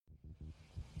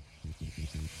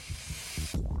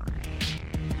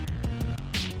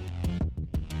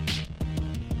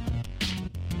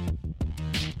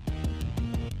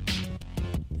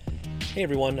Hey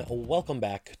everyone, welcome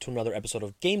back to another episode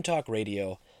of Game Talk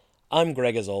Radio. I'm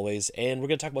Greg as always, and we're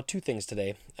going to talk about two things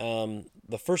today.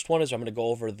 The first one is I'm going to go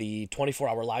over the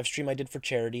 24-hour live stream I did for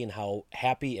charity and how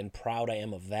happy and proud I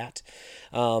am of that.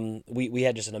 We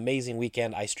had just an amazing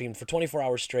weekend. I streamed for 24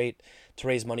 hours straight to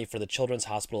raise money for the Children's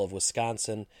Hospital of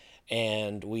Wisconsin,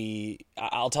 and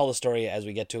I'll tell the story as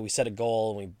we get to it. We set a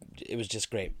goal, and it was just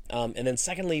great. And then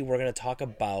secondly, we're going to talk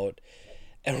about,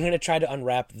 and we're going to try to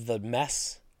unwrap the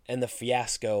mess and the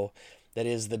fiasco that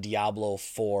is the Diablo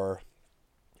 4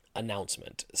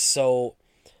 announcement. So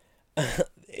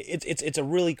it's a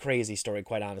really crazy story,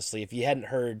 quite honestly. If you hadn't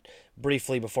heard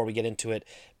briefly before we get into it,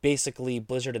 basically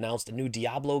Blizzard announced a new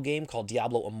Diablo game called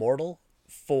Diablo Immortal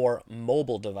for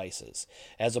mobile devices,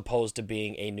 as opposed to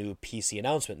being a new PC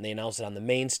announcement. And they announced it on the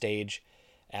main stage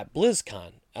at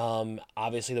BlizzCon.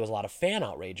 Obviously, there was a lot of fan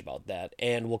outrage about that,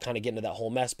 and we'll kind of get into that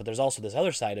whole mess. But there's also this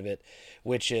other side of it,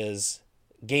 which is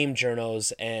game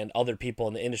journos and other people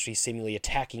in the industry seemingly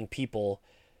attacking people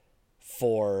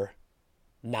for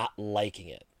not liking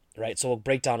it, right? So we'll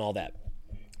break down all that.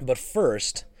 But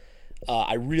first,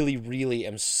 I really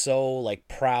am so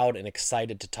proud and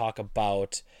excited to talk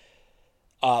about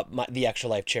the Extra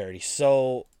Life charity.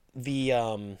 So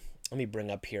let me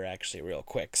bring up here actually real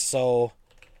quick. So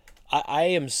I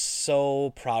am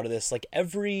so proud of this. I've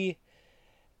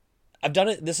done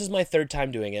it. This is my third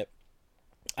time doing it.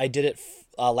 I did it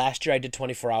last year. I did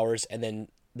 24 hours, and then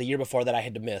the year before that I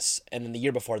had to miss, and then the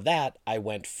year before that I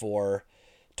went for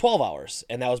 12 hours,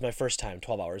 and that was my first time,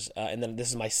 12 hours, and then this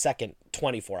is my second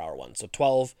 24-hour one. So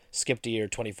 12, skipped a year,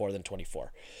 24, then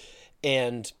 24.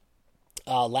 And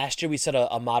last year we set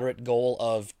a moderate goal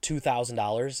of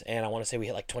 $2,000, and I want to say we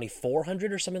hit like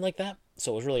 2,400 or something like that.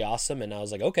 So it was really awesome, and I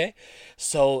was like, okay.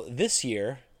 So this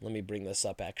year, let me bring this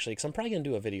up actually, because I'm probably going to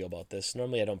do a video about this.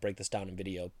 Normally I don't break this down in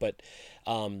video, but,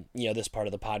 this part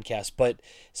of the podcast. But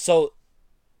so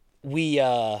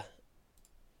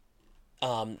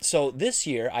so this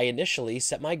year I initially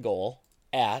set my goal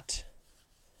at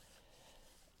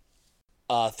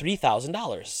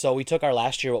 $3,000. So we took our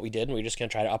last year, what we did, and we were just going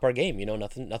to try to up our game,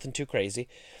 nothing too crazy.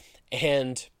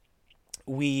 And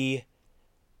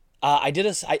I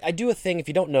do a thing, if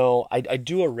you don't know, I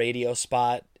do a radio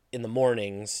spot in the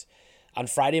mornings, on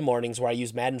Friday mornings, where I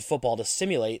use Madden Football to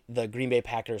simulate the Green Bay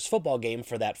Packers football game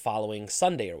for that following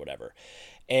Sunday or whatever.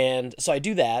 And so I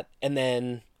do that, and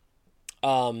then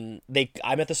I'm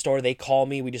at the store, they call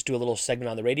me, we just do a little segment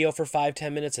on the radio for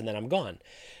 5-10 minutes, and then I'm gone.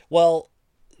 Well,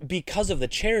 because of the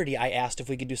charity, I asked if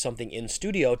we could do something in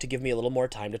studio to give me a little more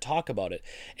time to talk about it.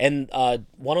 And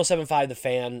 107.5 The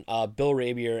Fan, Bill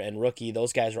Rabier and Rookie,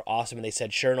 those guys were awesome, and they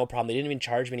said, sure, no problem. They didn't even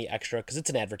charge me any extra, because it's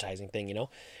an advertising thing, They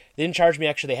didn't charge me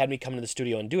extra. They had me come into the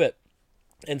studio and do it.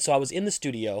 And so I was in the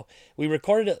studio. We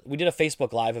recorded it. We did a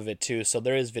Facebook Live of it, too, so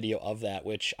there is video of that,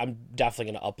 which I'm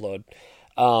definitely going to upload.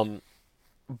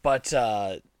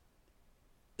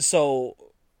 So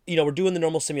we're doing the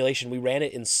normal simulation. We ran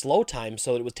it in slow time,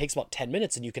 so it takes about 10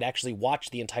 minutes, and you could actually watch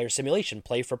the entire simulation,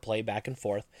 play for play, back and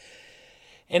forth.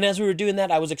 And as we were doing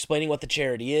that, I was explaining what the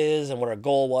charity is and what our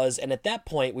goal was. And at that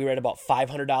point, we were at about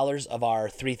 $500 of our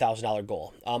 $3,000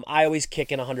 goal. I always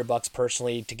kick in $100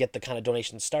 personally to get the kind of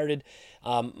donation started.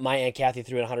 My Aunt Kathy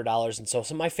threw in $100, and so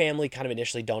my family kind of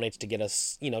initially donates to get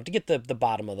us, to get the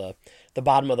bottom of the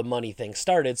money thing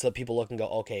started, so that people look and go,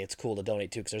 okay, it's cool to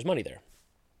donate too because there's money there.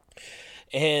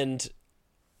 And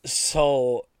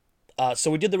so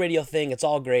we did the radio thing. It's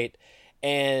all great.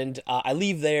 And I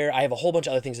leave there. I have a whole bunch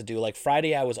of other things to do. Like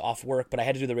Friday, I was off work, but I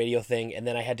had to do the radio thing. And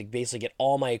then I had to basically get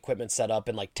all my equipment set up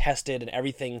and tested and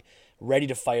everything ready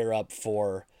to fire up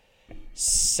for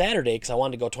Saturday, because I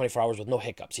wanted to go 24 hours with no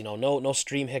hiccups. No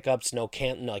stream hiccups, no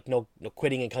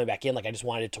quitting and coming back in. I just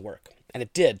wanted it to work. And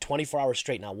it did. 24 hours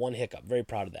straight, not one hiccup. Very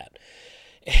proud of that.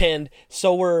 And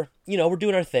so we're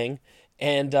doing our thing.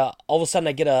 And all of a sudden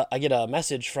I get a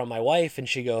message from my wife, and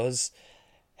she goes,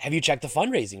 have you checked the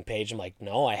fundraising page? I'm like,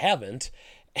 no, I haven't.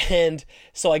 And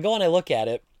so I go and I look at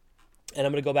it, and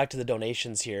I'm going to go back to the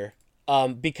donations here,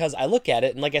 because I look at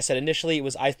it, and like I said, initially it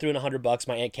was I threw in $100,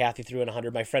 my Aunt Kathy threw in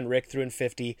 100, my friend Rick threw in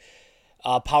 50,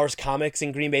 Powers Comics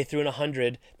in Green Bay threw in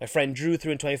 100, my friend Drew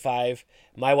threw in 25,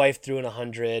 my wife threw in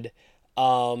 100,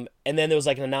 and then there was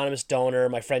an anonymous donor,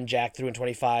 my friend Jack threw in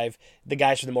 25, the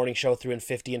guys from the morning show threw in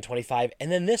 50 and 25,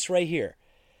 and then this right here,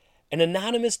 an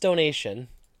anonymous donation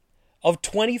of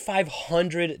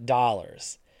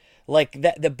 $2,500.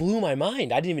 That blew my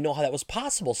mind. I didn't even know how that was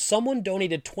possible. Someone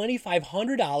donated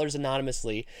 $2,500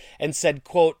 anonymously and said,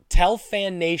 quote, tell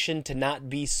Fan Nation to not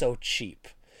be so cheap.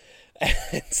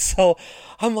 And so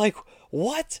I'm like,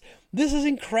 what? This is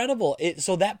incredible.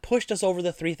 So that pushed us over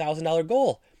the $3,000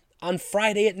 goal. on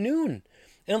Friday at noon.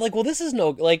 And I'm like, well, this is no,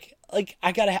 like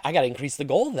I gotta increase the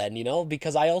goal then, you know,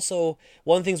 because I also,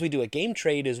 one of the things we do at Game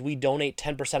Trade is we donate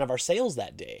 10% of our sales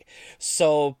that day.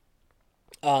 So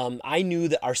I knew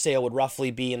that our sale would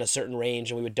roughly be in a certain range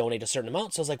and we would donate a certain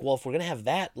amount. So I was like, well, if we're going to have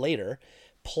that later,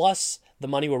 plus the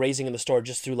money we're raising in the store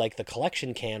just through like the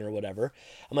collection can or whatever,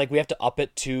 I'm like, we have to up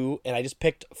it to, and I just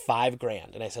picked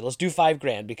 $5,000. And I said, let's do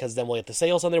 $5,000 because then we'll get the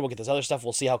sales on there. We'll get this other stuff.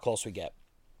 We'll see how close we get.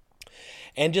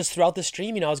 And just throughout the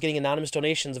stream, you know, I was getting anonymous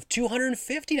donations of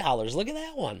 $250. Look at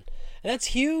that one. And that's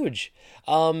huge.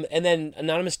 And then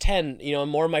anonymous 10, you know,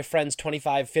 more of my friends,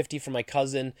 25, 50 from my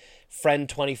cousin, friend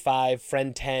 25,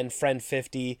 friend 10, friend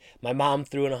 50. My mom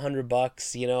threw in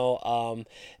 $100, you know.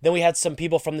 Then we had some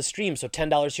people from the stream. So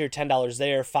 $10 here, $10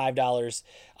 there, $5.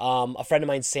 A friend of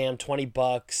mine, Sam,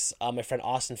 $20. My friend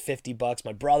Austin, $50.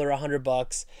 My brother,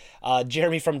 $100.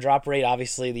 Jeremy from Drop Rate,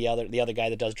 obviously the other guy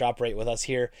that does Drop Rate with us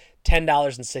here,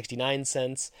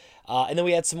 $10.69. And then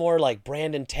we had some more like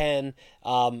Brandon 10.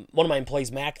 One of my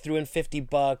employees, Mac, threw in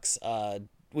 $50.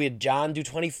 We had John do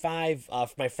 25. For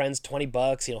my friends,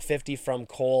 $20. You know, 50 from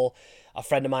Cole. My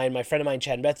friend of mine,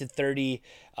 Chad and Beth, did 30.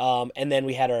 And then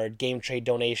we had our Game Trade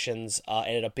donations.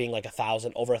 Ended up being like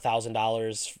over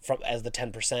 $1,000 from as the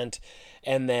 10%.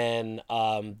 And then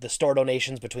the store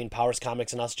donations between Powers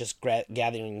Comics and us just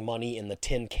gathering money in the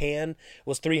tin can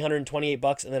was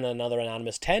 $328, and then another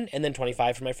anonymous 10, and then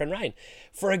 25 from my friend Ryan,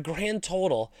 for a grand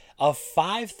total of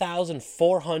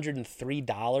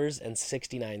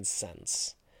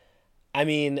 $5,403.69. I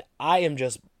mean, I am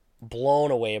just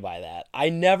blown away by that. I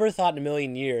never thought in a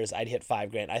million years I'd hit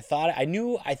 $5,000. I thought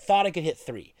I could hit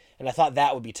 3, and I thought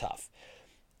that would be tough.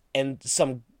 And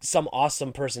some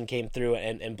awesome person came through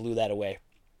and blew that away.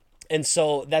 And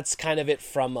so that's kind of it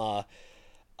from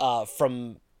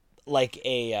like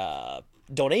a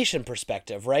donation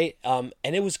perspective, right? And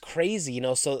it was crazy, you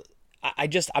know. So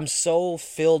I'm so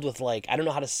filled with, like, I don't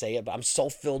know how to say it, but I'm so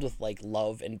filled with like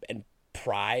love and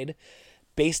pride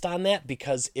based on that,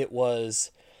 because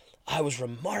I was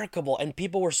remarkable, and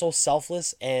people were so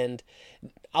selfless. And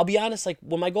I'll be honest, like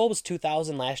when my goal was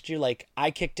 2,000 last year, like I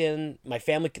kicked in, my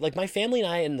family and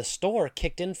I in the store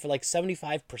kicked in for like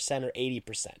 75% or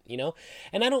 80%, you know?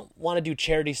 And I don't want to do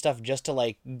charity stuff just to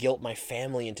like guilt my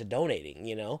family into donating,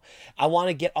 you know? I want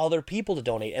to get other people to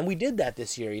donate. And we did that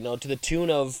this year, you know, to the tune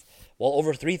of, well,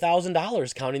 over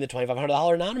 $3,000, counting the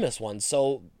 $2,500 anonymous one.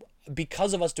 So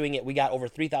because of us doing it, we got over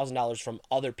 $3,000 from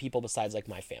other people besides like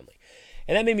my family.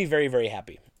 And that made me very, very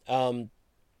happy. I'm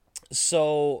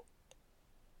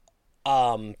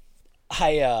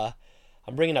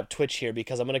bringing up Twitch here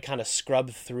because I'm going to kind of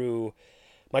scrub through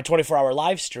my 24-hour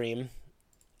live stream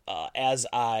as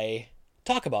I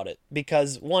talk about it.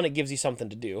 Because, one, it gives you something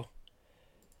to do.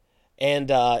 And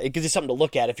it gives you something to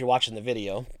look at if you're watching the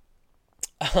video.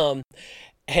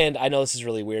 And I know this is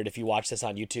really weird. If you watch this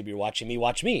on YouTube, you're watching me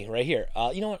watch me right here.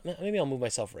 You know what? Maybe I'll move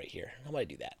myself right here. How about I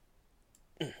do that?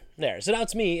 There. So now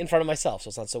it's me in front of myself, so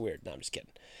it's not so weird. No, I'm just kidding.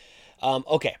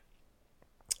 Okay.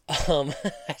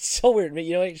 It's so weird.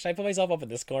 You know, should I put myself up in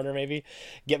this corner maybe?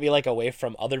 Get me like away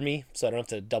from other me so I don't have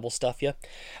to double stuff you.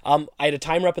 I had a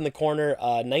timer up in the corner,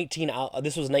 19 out.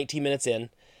 This was 19 minutes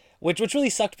in, which really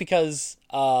sucked because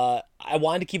I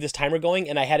wanted to keep this timer going,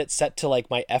 and I had it set to like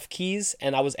my F keys,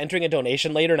 and I was entering a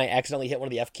donation later, and I accidentally hit one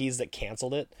of the F keys that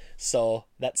canceled it, so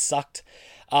that sucked.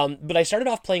 But I started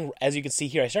off playing, as you can see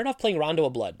here, Rondo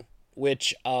of Blood,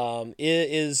 which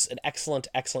is an excellent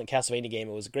Castlevania game.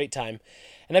 It was a great time.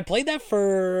 And I played that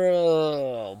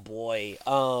for,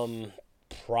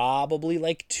 probably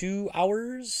like 2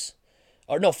 hours.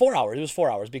 Or no, 4 hours. It was 4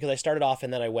 hours because I started off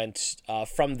and then I went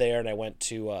from there and I went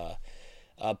to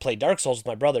play Dark Souls with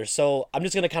my brother. So I'm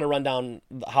just going to kind of run down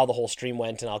how the whole stream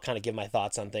went, and I'll kind of give my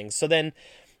thoughts on things. So then,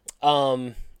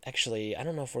 actually, I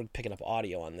don't know if we're picking up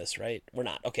audio on this, right? We're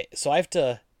not. Okay, so I have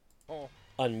to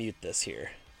unmute this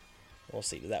here. We'll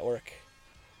see. Does that work?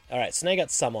 All right, so now I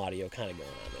got some audio kind of going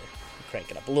on there. Crank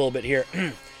it up a little bit here.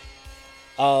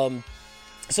 So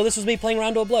this was me playing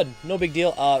Rondo of Blood. No big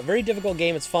deal. Very difficult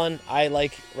game. It's fun. I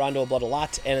like Rondo of Blood a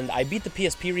lot. And I beat the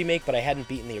PSP remake, but I hadn't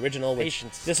beaten the original, which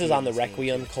this is on the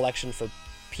Requiem collection for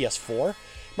PS4.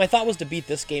 My thought was to beat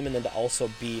this game and then to also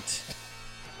beat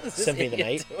Symphony of the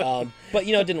Night. But,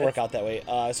 you know, it didn't work out that way.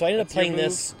 So I ended up playing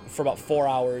this for about 4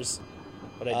 hours.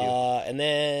 What'd I do? And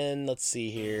then, let's see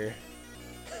here.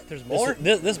 There's more?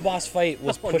 This boss fight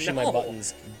was pushing my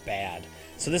buttons bad.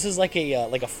 So this is like a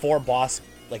 4-boss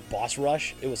boss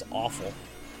rush. It was awful.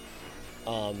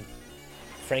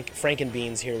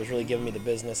 Frankenbeans here was really giving me the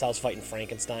business. I was fighting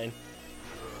Frankenstein.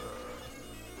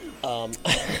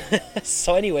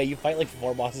 So anyway, you fight like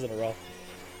 4 bosses in a row.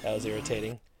 That was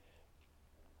irritating.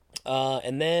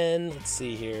 And then, let's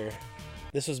see here.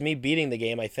 This was me beating the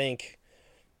game, I think.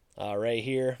 Right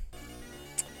here.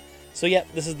 So, yeah,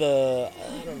 this is the...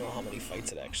 I don't know how many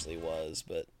fights it actually was,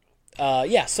 but...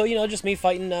 yeah, so, you know, just me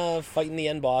fighting fighting the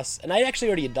end boss. And I actually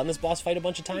already had done this boss fight a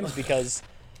bunch of times because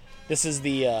this is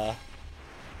the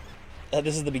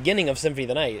beginning of Symphony of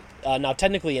the Night. Now,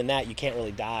 technically in that, you can't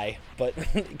really die. But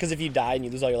because if you die and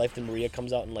you lose all your life, then Maria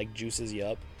comes out and, like, juices you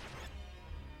up.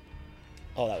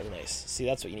 Oh, that was nice. See,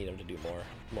 that's what you need him to do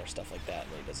more stuff like that.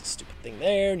 And he does a stupid thing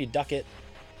there, and you duck it.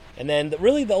 And then,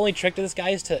 really, the only trick to this guy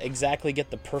is to exactly get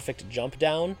the perfect jump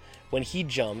down when he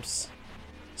jumps,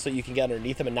 so you can get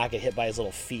underneath him and not get hit by his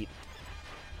little feet.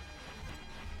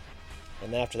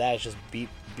 And then after that, it's just beat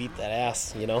that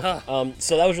ass, you know? Huh.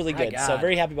 So that was really good. God. So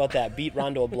very happy about that. Beat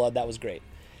Rondo of Blood. That was great.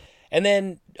 And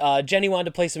then Jenny wanted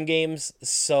to play some games,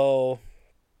 so...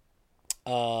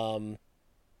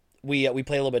 We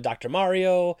played a little bit of Dr.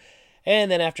 Mario, and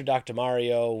then after Dr.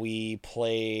 Mario, we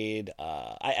played...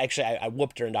 I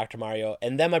whooped her in Dr. Mario,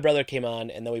 and then my brother came on,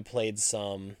 and then we played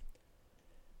some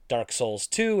Dark Souls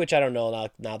 2, which I don't know,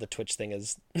 now the Twitch thing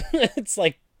is... it's,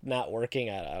 like, not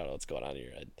working. I don't know what's going on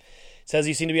here. It says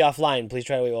you seem to be offline. Please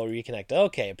try to wait while we reconnect.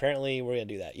 Okay, apparently we're going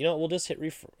to do that. You know what, we'll just hit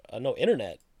no,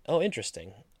 internet. Oh,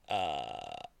 interesting.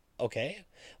 Okay.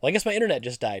 Well, I guess my internet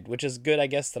just died, which is good, I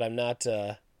guess, that I'm not...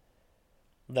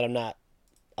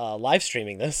 live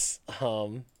streaming this,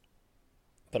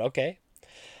 but okay.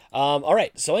 All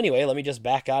right. So anyway, let me just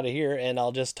back out of here, and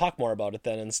I'll just talk more about it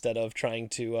then instead of trying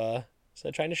to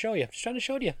show you. Just trying to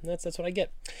show you. That's what I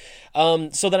get.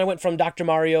 So then I went from Dr.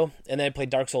 Mario, and then I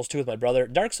played Dark Souls 2 with my brother.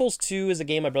 Dark Souls 2 is a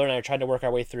game my brother and I are trying to work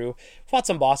our way through. Fought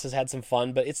some bosses, had some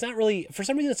fun, but it's not really, for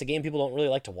some reason, it's a game people don't really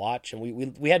like to watch, and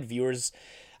we had viewers.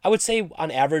 I would say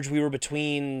on average we were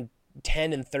between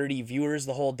 10 and 30 viewers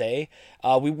the whole day.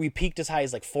 We peaked as high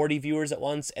as like 40 viewers at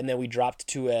once, and then we dropped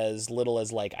to as little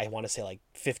as like, I want to say like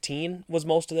 15 was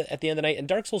most of it at the end of the night. And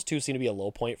Dark Souls 2 seemed to be a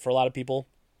low point for a lot of people.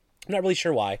 I'm not really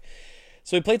sure why.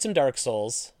 So we played some Dark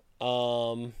Souls.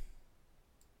 And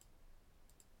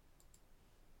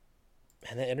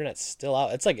the internet's still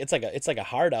out. It's like a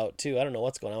hard out too. I don't know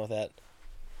what's going on with that.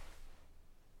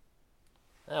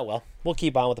 Oh, well, we'll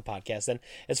keep on with the podcast then.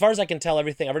 As far as I can tell,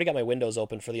 everything, I've already got my windows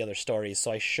open for the other stories,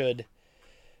 so I should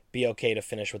be okay to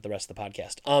finish with the rest of the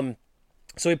podcast.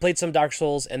 So we played some Dark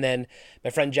Souls, and then my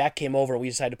friend Jack came over, and we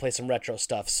decided to play some retro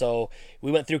stuff. So we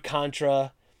went through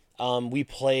Contra. We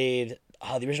played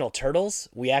the original Turtles.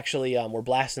 We actually were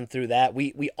blasting through that.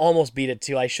 We almost beat it,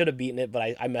 too. I should have beaten it,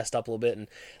 but I messed up a little bit, and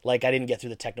like I didn't get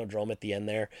through the Technodrome at the end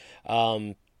there.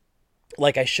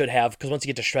 Like I should have, because once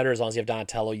you get to Shredder, as long as you have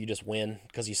Donatello, you just win,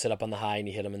 because you sit up on the high and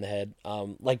you hit him in the head,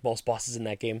 like most bosses in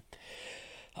that game.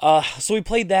 So we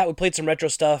played that. We played some retro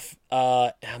stuff.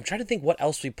 I'm trying to think what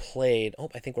else we played. Oh,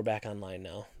 I think we're back online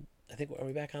now. Are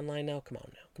we back online now? Come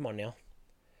on now.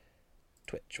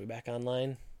 Twitch, are we back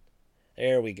online?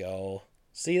 There we go.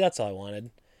 See, that's all I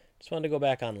wanted. Just wanted to go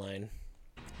back online.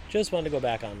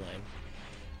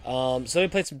 So we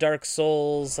played some Dark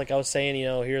Souls. Like I was saying, you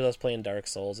know, here's us playing Dark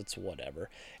Souls. It's whatever.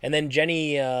 And then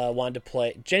Jenny wanted to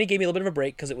play. Jenny gave me a little bit of a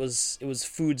break because it was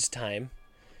food's time.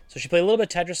 So she played a little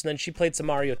bit of Tetris, and then she played some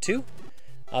Mario 2.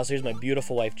 So here's my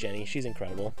beautiful wife, Jenny. She's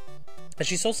incredible. And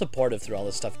she's so supportive through all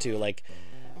this stuff, too. Like,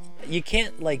 you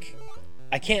can't, like...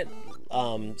 I can't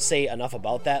say enough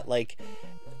about that. Like...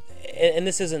 And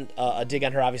this isn't a dig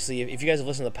on her, obviously. If you guys have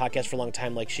listened to the podcast for a long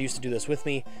time, like, she used to do this with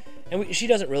me. And she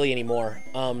doesn't really anymore.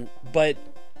 But,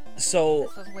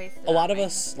 so, a lot of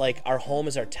us, like, our home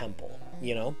is our temple,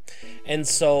 you know? And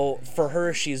so, for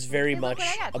her, she's very much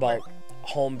about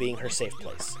home being her safe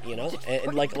place, you know?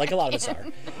 And like a lot of us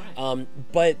are.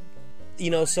 But, you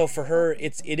know, so for her,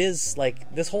 it is,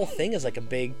 like, this whole thing is, like, a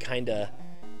big kind of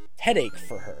headache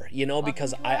for her, you know,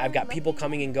 because I've got people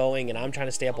coming and going, and I'm trying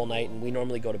to stay up all night, and we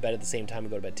normally go to bed at the same time. We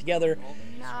go to bed together,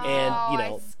 and you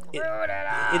know,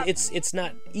 it's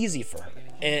not easy for her.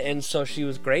 And so she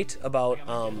was great about,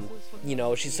 you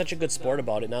know, she's such a good sport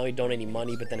about it. Not only donating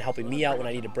money, but then helping me out when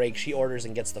I need a break. She orders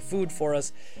and gets the food for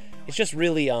us. It's just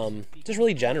really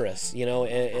generous, you know,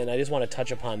 and I just want to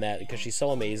touch upon that because she's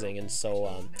so amazing and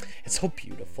so, it's so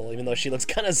beautiful, even though she looks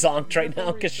kind of zonked right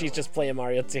now because she's just playing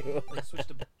Mario 2.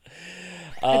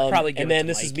 And then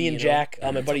this is me and Jack,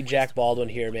 my buddy Jack Baldwin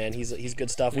here, man. He's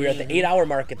good stuff. We're at the 8-hour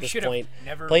mark at this point,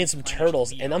 playing some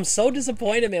Turtles, and I'm so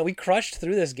disappointed, man. We crushed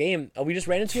through this game. We just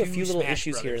ran into a few little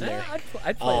issues here and there.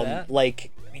 I'd play that.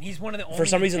 Like, I mean, he's one of the only for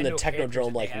some reason, the Nintendo characters Technodrome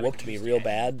that like they whooped haven't me used real yet.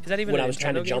 bad Is that even when a I was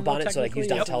trying to Nintendo jump game, on it, so like use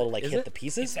technically? Donatello to like Is hit it? the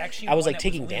pieces. It's actually I was one like that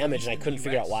taking only damage used and I in the couldn't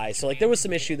figure out US why. So like and there was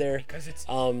some issue there. because it's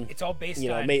all based You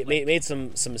know, on made like,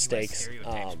 some mistakes.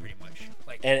 stereotypes pretty much.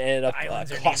 and ended up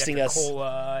Islands are named costing after us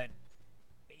cola.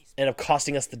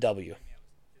 the W.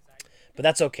 But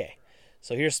that's okay.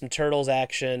 So here's some Turtles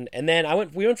action, and then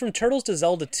we went from Turtles to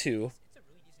Zelda 2.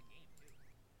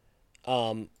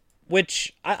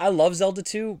 Which I love Zelda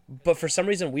 2, but for some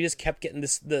reason we just kept getting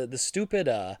the stupid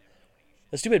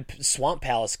Swamp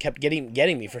Palace kept getting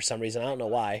me for some reason. I don't know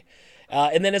why.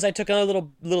 And then as I took another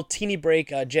little teeny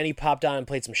break, Jenny popped on and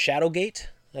played some Shadowgate.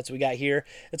 That's what we got here.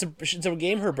 It's a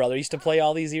game her brother used to play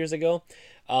all these years ago.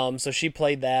 So she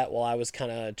played that while I was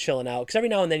kind of chilling out, because every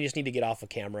now and then you just need to get off of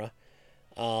camera,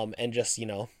 and just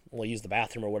we'll use the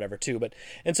bathroom or whatever too.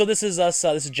 And so this is us.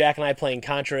 This is Jack and I playing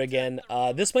Contra again.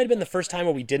 This might have been the first time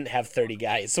where we didn't have 30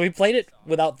 guys. So we played it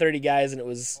without 30 guys, and it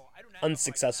was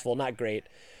unsuccessful, not great.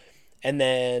 And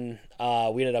then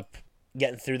we ended up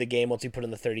getting through the game once we put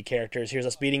in the 30 characters. Here's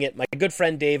us beating it. My good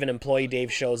friend Dave, an employee Dave,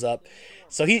 shows up.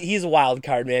 So he's a wild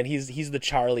card, man. He's the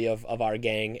Charlie of our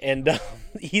gang, and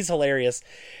he's hilarious.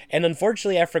 And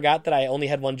unfortunately, I forgot that I only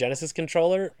had one Genesis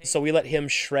controller, so we let him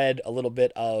shred a little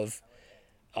bit of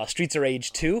Streets of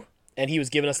Rage 2, and he was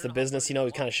giving us the business. He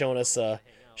was kind of showing us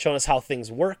how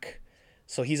things work.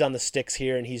 So he's on the sticks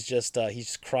here, and he's just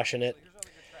crushing it.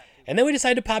 And then we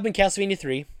decided to pop in Castlevania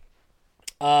 3.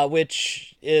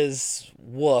 Which is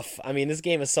woof. I mean, this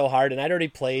game is so hard, and I'd already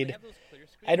played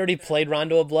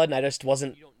Rondo of Blood, and I just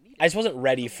wasn't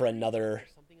ready for another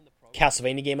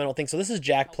Castlevania game, I don't think. So this is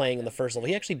Jack playing in the first level.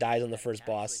 He actually dies on the first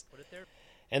boss.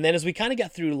 And then as we kind of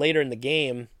got through later in the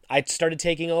game, I started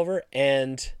taking over,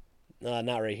 and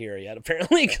not right here yet,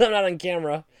 apparently, because I'm not on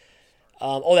camera.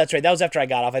 Oh, that's right. That was after I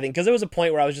got off, I think, because there was a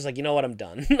point where I was just like, you know what, I'm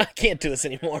done. I can't do this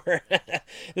anymore.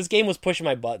 This game was pushing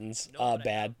my buttons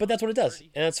bad, but that's what it does,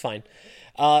 and that's fine.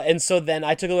 And so then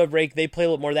I took a little break. They played a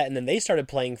little more of that, and then they started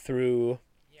playing through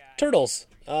Turtles.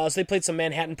 So they played some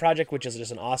Manhattan Project, which is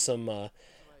just an awesome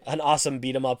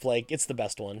beat 'em up. Like, it's the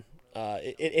best one.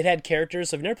 It had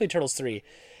characters. So if you've never played Turtles 3,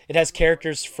 it has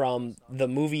characters from the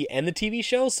movie and the TV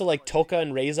show. So like Toka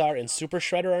and Razor and Super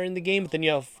Shredder are in the game, but then you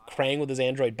have Krang with his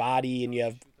android body, and you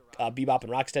have Bebop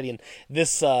and Rocksteady, and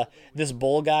this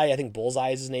Bull guy, I think Bullseye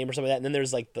is his name or something like that. And then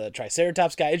there's like the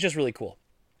Triceratops guy. It's just really cool.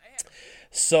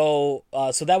 So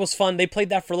that was fun. They played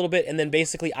that for a little bit, and then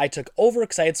basically I took over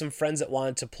because I had some friends that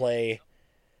wanted to play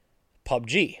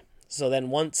PUBG. So then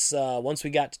once we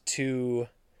got to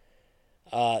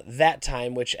that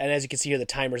time, and as you can see here, the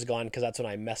timer's gone because that's when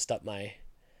I messed up my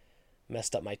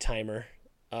timer.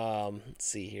 Let's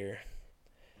see here.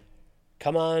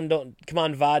 Come on,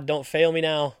 VOD, don't fail me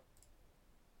now.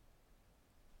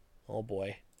 Oh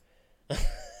boy.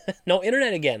 No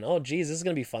internet again. Oh geez, this is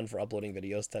gonna be fun for uploading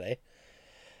videos today.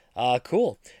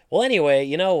 Cool. Well, anyway,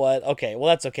 you know what? Okay, well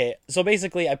that's okay. So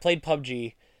basically, I played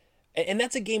PUBG, and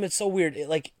that's a game. It's so weird.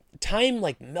 Time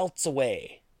melts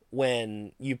away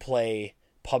when you play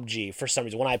PUBG for some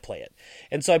reason, when I play it.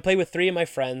 And so I played with 3 of my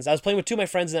friends. I was playing with 2 of my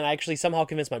friends, and then I actually somehow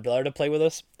convinced my brother to play with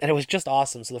us, and it was just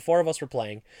awesome. So the 4 of us were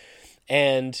playing,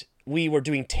 and we were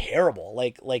doing terrible.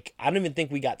 Like I don't even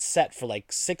think we got set for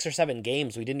 6 or 7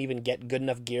 games. We didn't even get good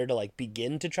enough gear to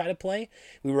begin to try to play.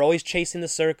 We were always chasing the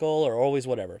circle or always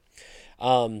whatever.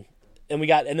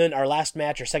 And then our last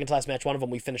match, or second to last match, one of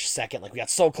them we finished second. We got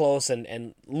so close,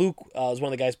 and Luke was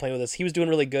one of the guys playing with us. He was doing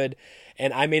really good,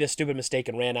 and I made a stupid mistake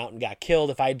and ran out and got killed.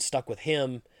 If I had stuck with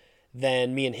him,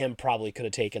 then me and him probably could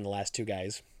have taken the last 2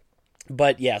 guys.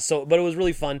 But yeah, but it was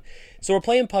really fun. So we're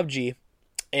playing PUBG,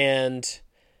 and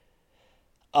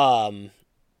the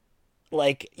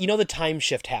time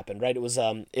shift happened, right?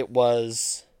 It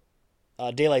was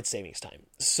daylight savings time.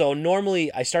 So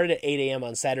normally I started at 8 a.m.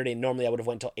 on Saturday, and normally I would have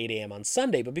went till 8 a.m. on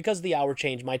Sunday, but because of the hour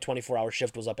change, my 24-hour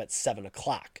shift was up at 7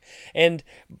 o'clock. And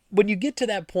when you get to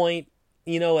that point,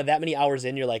 that many hours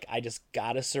in, you're like, I just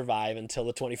gotta survive until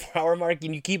the 24-hour mark,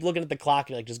 and you keep looking at the clock,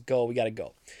 and you're like, just go, we gotta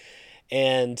go.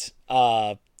 And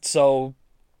so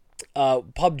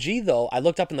PUBG, though, I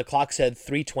looked up and the clock said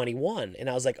 3:21, and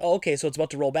I was like, oh, okay, so it's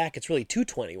about to roll back. It's really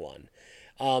 2:21.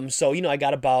 So, I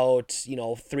got about,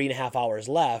 3.5 hours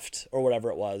left or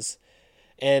whatever it was.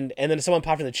 And then someone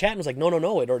popped in the chat and was like, no,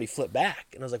 it already flipped back.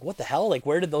 And I was like, what the hell?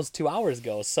 Where did those 2 hours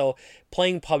go? So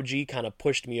playing PUBG kind of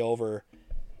pushed me over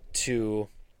to,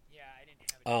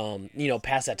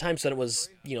 past that time. So then it was,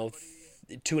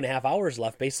 2.5 hours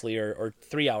left basically, or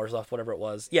 3 hours left, whatever it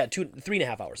was. Yeah,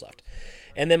 3.5 hours left.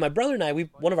 And then my brother and I,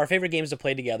 one of our favorite games to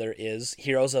play together is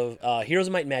Heroes of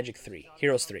Might and Magic 3,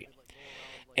 Heroes 3.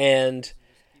 And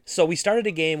So we started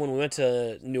a game when we went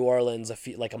to New Orleans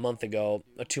like a month ago,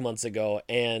 or 2 months ago,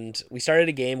 and we started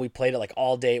a game. We played it like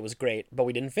all day. It was great, but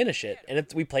we didn't finish it. And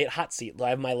we play it hot seat. I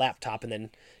have my laptop, and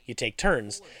then you take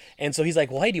turns. And so he's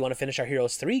like, "Well, hey, do you want to finish our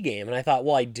Heroes 3 game?" And I thought,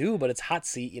 "Well, I do, but it's hot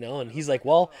seat, you know." And he's like,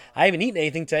 "Well, I haven't eaten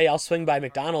anything today. I'll swing by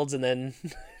McDonald's and then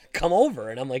come over."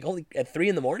 And I'm like, "Only at 3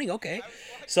 a.m? Okay."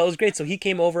 So it was great. So he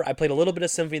came over. I played a little bit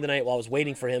of Symphony of the Night while I was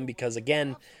waiting for him because,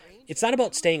 again, it's not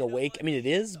about staying awake. I mean, it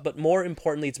is, but more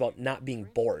importantly, it's about not being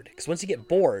bored. Because once you get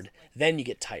bored, then you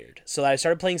get tired. So I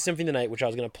started playing Symphony of the Night, which I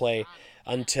was going to play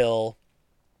until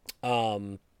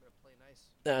he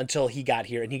got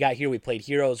here. And he got here. We played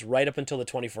Heroes right up until the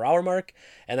 24-hour mark,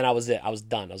 and then I was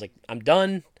done. I was like, I'm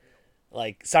done.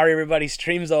 Like, sorry everybody,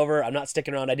 stream's over. I'm not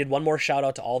sticking around. I did one more shout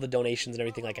out to all the donations and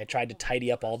everything. Like, I tried to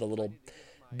tidy up all the little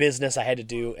business I had to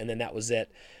do, and then that was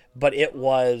it. But it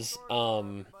was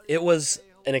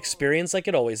an experience like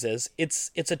it always is.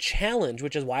 It's a challenge,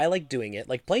 which is why I like doing it.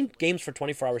 Like, playing games for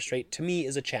 24 hours straight to me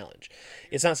is a challenge.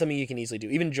 It's not something you can easily do.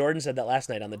 Even Jordan said that last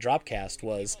night on the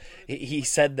Dropcast. He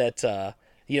said that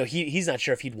he's not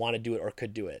sure if he'd want to do it or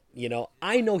could do it.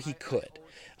 I know he could.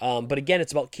 But again,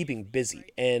 it's about keeping busy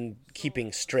and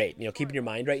keeping straight, keeping your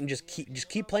mind right, and just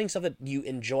keep playing stuff that you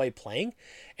enjoy playing.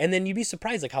 And then you'd be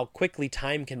surprised like how quickly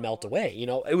time can melt away.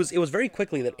 It was very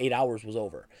quickly that 8 hours was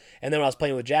over. And then when I was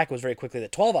playing with Jack, it was very quickly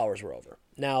that 12 hours were over.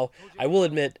 Now, I will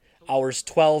admit hours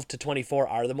 12 to 24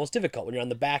 are the most difficult when you're on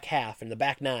the back half and the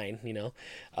back 9,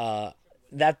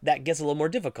 that gets a little more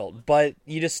difficult, but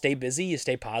you just stay busy, you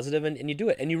stay positive, and you do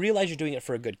it. And you realize you're doing it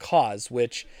for a good cause,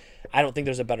 which I don't think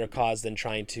there's a better cause than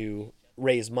trying to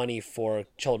raise money for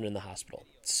children in the hospital.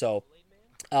 So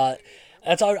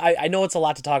that's all. I know it's a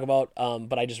lot to talk about,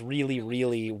 but I just really,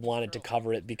 really wanted to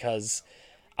cover it because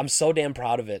I'm so damn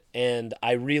proud of it. And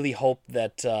I really hope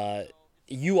that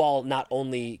you all not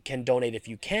only can donate if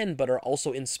you can, but are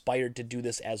also inspired to do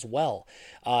this as well.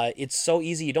 It's so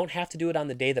easy. You don't have to do it on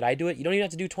the day that I do it. You don't even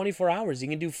have to do 24 hours. You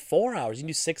can do 4 hours. You can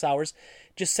do 6 hours.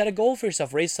 Just set a goal for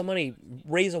yourself. Raise some money.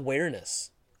 Raise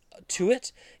awareness to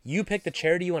it. You pick the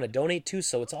charity you want to donate to,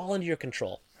 so it's all under your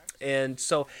control. And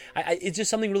so it's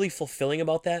just something really fulfilling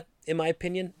about that, in my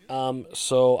opinion.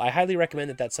 So I highly recommend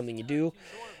that that's something you do.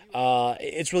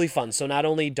 It's really fun. So not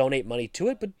only donate money to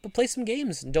it, but play some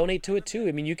games and donate to it too.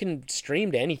 I mean, you can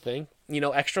stream to anything.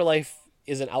 Extra Life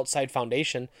is an outside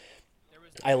foundation.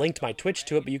 I linked my Twitch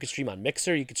to it, but you can stream on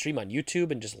Mixer, you can stream on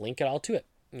YouTube, and just link it all to it.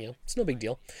 It's no big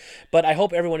deal. But I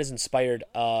hope everyone is inspired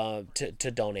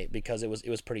to donate because it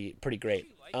was pretty great.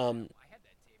 And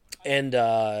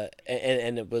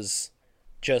it was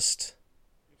just,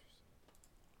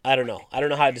 I don't know how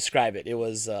to describe it. It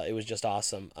was just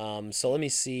awesome. So let me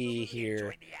see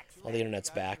here. Oh, the internet's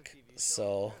back.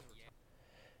 So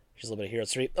just a little bit of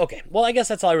Heroes 3. Okay. Well, I guess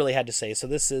that's all I really had to say. So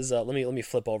this is let me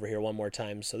flip over here one more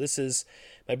time. So this is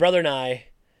my brother and I,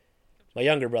 my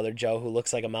younger brother Joe, who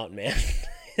looks like a mountain man.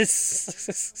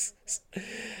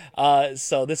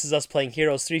 So this is us playing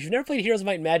Heroes 3. If you've never played Heroes of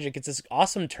Might and Magic, it's this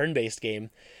awesome turn-based game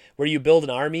where you build an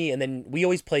army, and then we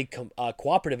always play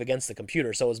cooperative against the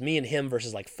computer. So it was me and him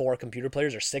versus like 4 computer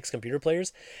players or 6 computer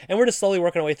players, and we're just slowly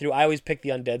working our way through. I always pick the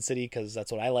Undead City because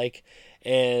that's what I like,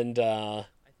 and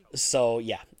so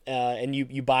yeah, and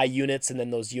you buy units, and then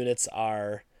those units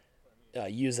are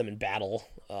use them in battle,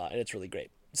 and it's really great.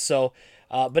 So,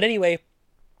 but anyway.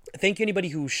 Thank you anybody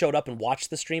who showed up and watched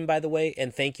the stream, by the way,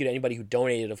 and thank you to anybody who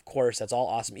donated, of course. That's all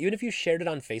awesome. Even if you shared it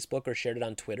on Facebook or shared it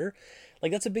on Twitter,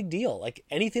 like, that's a big deal. Like,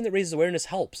 anything that raises awareness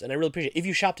helps, and I really appreciate it. If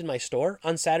you shopped in my store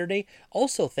on Saturday,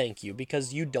 also thank you,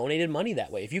 because you donated money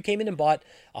that way. If you came in and bought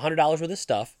 $100 worth of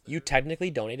stuff, you technically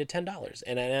donated $10.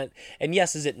 And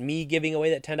yes, is it me giving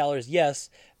away that $10? Yes,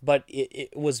 but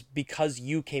it was because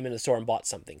you came in the store and bought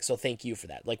something, so thank you for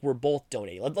that. Like, we're both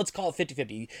donating. Let's call it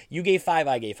 50-50. You gave 5,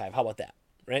 I gave 5. How about that?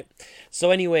 Right. So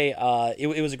anyway,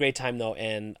 it was a great time though,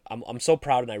 and I'm so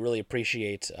proud, and I really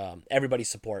appreciate everybody's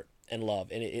support and love,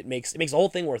 and it makes the whole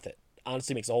thing worth it.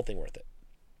 Honestly, makes the whole thing worth it.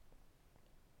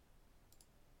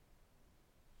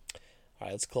 All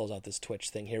right, let's close out this Twitch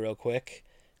thing here real quick.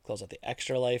 Close out the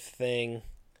Extra Life thing,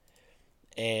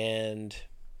 and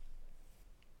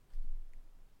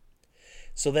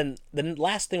so then the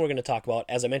last thing we're going to talk about,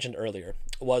 as I mentioned earlier,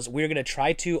 was we're going to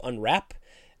try to unwrap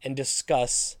and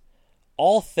discuss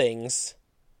all things,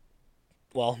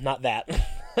 well, not that,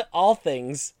 all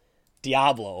things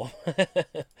Diablo.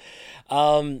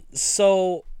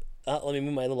 So let me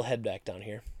move my little head back down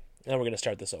here. Now we're going to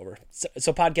start this over.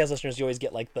 So podcast listeners, you always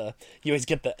get the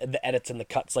edits and the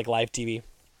cuts like live TV.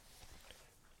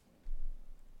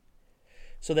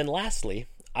 So then lastly,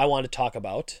 I want to talk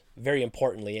about, very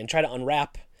importantly, and try to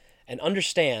unwrap and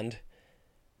understand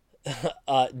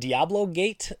Diablo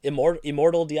Gate,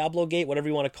 Immortal Diablo Gate, whatever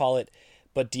you want to call it,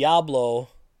 but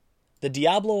the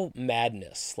Diablo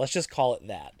madness. Let's just call it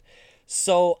that.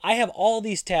 So I have all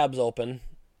these tabs open,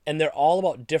 and they're all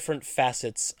about different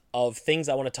facets of things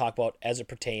I want to talk about as it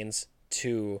pertains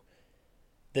to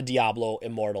the Diablo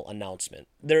Immortal announcement.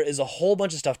 There is a whole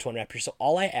bunch of stuff to unwrap here, so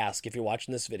all I ask, if you're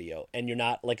watching this video and you're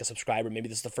not like a subscriber, maybe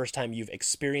this is the first time you've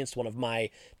experienced one of my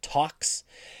talks,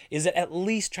 is that at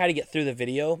least try to get through the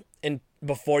video and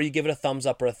before you give it a thumbs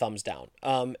up or a thumbs down.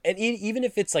 And even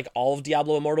if it's like all of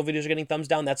Diablo Immortal videos are getting thumbs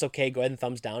down, that's okay. Go ahead and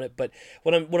thumbs down it. But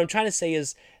what I'm trying to say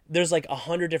is there's like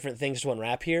 100 different things to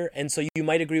unwrap here, and so you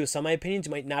might agree with some of my opinions,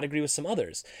 you might not agree with some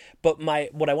others. But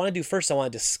what I want to do first, I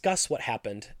want to discuss what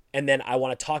happened, and then I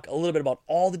want to talk a little bit about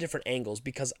all the different angles,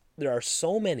 because there are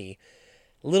so many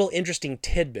little interesting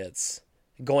tidbits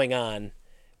going on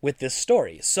with this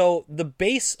story. So the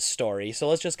base story, so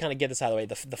let's just kind of get this out of the way,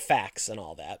 the facts and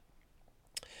all that.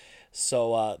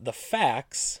 So the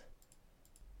facts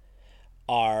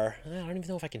are, I don't even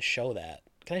know if I can show that.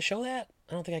 Can I show that?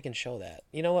 I don't think I can show that.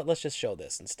 You know what? Let's just show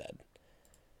this instead.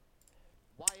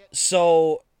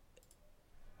 So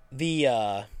the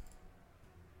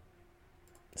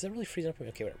is that really freezing up?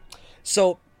 Okay, whatever.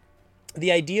 So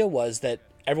the idea was that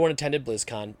everyone attended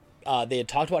BlizzCon. They had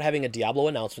talked about having a Diablo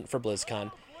announcement for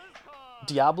BlizzCon.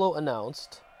 Diablo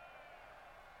announced.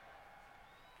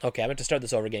 Okay, I'm going to start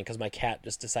this over again because my cat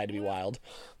just decided to be wild.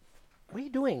 What are you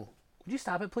doing? Would you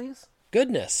stop it, please?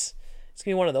 Goodness. It's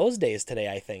going to be one of those days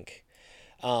today, I think.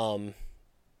 All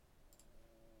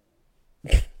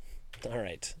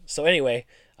right. So anyway,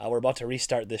 we're about to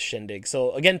restart this shindig.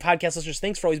 So again, podcast listeners,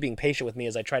 thanks for always being patient with me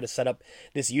as I try to set up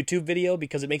this YouTube video,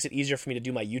 because it makes it easier for me to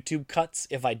do my YouTube cuts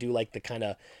if I do like the kind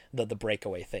of the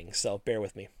breakaway thing. So bear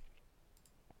with me.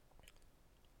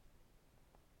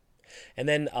 And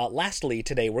then lastly,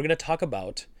 today, we're going to talk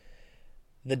about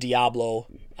the Diablo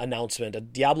announcement, a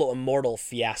Diablo Immortal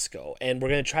fiasco. And we're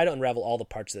going to try to unravel all the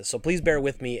parts of this. So please bear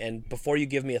with me. And before you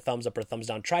give me a thumbs up or a thumbs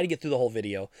down, try to get through the whole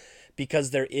video,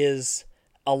 because there is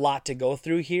a lot to go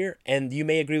through here. And you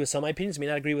may agree with some of my opinions, you may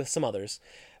not agree with some others.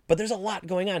 But there's a lot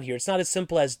going on here. It's not as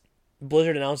simple as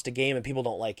Blizzard announced a game and people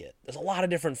don't like it. There's a lot of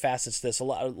different facets to this, a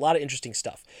lot of interesting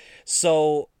stuff.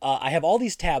 So I have all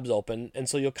these tabs open, and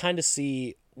so you'll kind of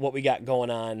see what we got going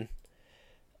on.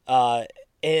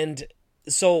 And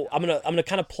so I'm gonna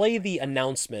kind of play the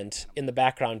announcement in the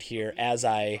background here as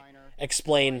I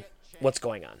explain what's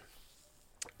going on.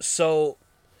 So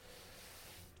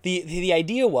the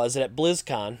idea was that at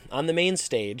BlizzCon, on the main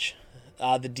stage,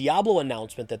 the Diablo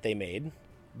announcement that they made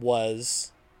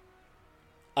was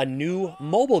a new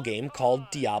mobile game called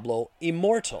Diablo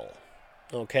Immortal.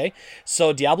 Okay,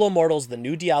 so Diablo Immortal is the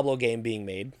new Diablo game being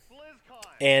made,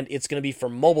 and it's going to be for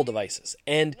mobile devices.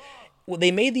 And when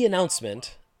they made the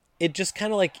announcement, it just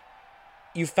kind of like,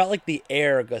 you felt like the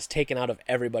air was taken out of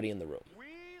everybody in the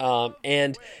room.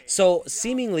 And so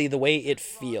seemingly the way it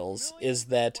feels is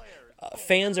that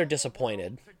fans are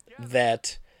disappointed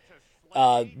that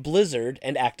Blizzard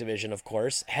and Activision, of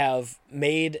course, have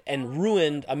made a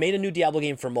new Diablo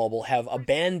game for mobile, have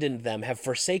abandoned them, have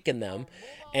forsaken them,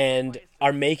 and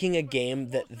are making a game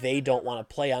that they don't want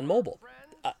to play on mobile.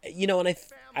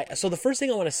 So the first thing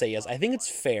I want to say is I think it's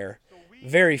fair,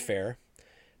 very fair,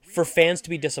 for fans to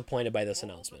be disappointed by this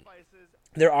announcement.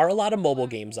 There are a lot of mobile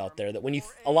games out there that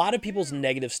a lot of people's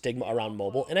negative stigma around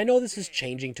mobile, and I know this is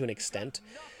changing to an extent,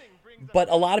 but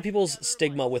a lot of people's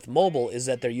stigma with mobile is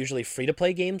that they're usually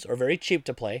free-to-play games or very cheap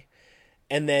to play,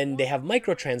 and then they have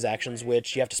microtransactions,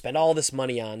 which you have to spend all this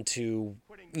money on to,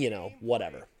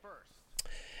 whatever.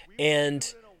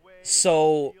 And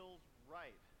so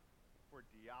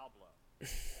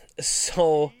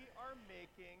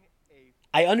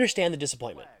I understand the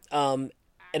disappointment.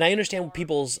 And I understand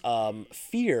people's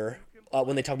fear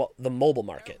when they talk about the mobile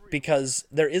market, because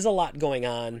there is a lot going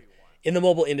on in the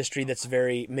mobile industry that's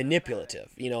very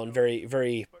manipulative, and very,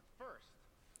 very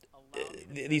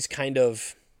these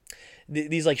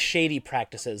like shady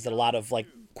practices that a lot of like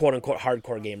quote unquote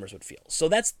hardcore gamers would feel. So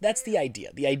that's the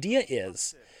idea. The idea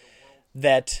is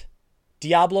that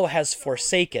Diablo has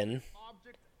forsaken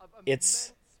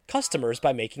its customers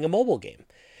by making a mobile game.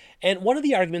 And one of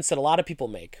the arguments that a lot of people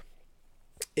make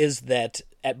is that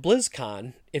at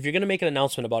BlizzCon, if you're going to make an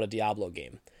announcement about a Diablo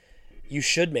game, you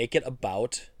should make it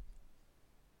about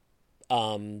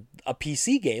a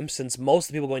PC game, since most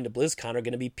of the people going to BlizzCon are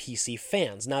going to be PC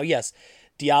fans. Now, yes,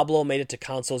 Diablo made it to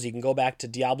consoles. You can go back to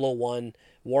Diablo 1,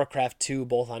 Warcraft 2,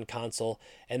 both on console,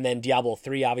 and then Diablo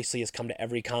 3 obviously has come to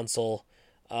every console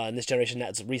in this generation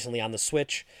that's recently on the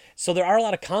Switch. So there are a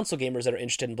lot of console gamers that are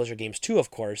interested in Blizzard games too,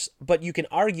 of course, but you can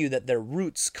argue that their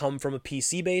roots come from a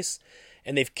PC base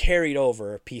and they've carried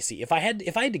over PC. If I had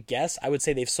to guess, I would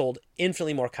say they've sold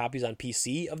infinitely more copies on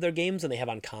PC of their games than they have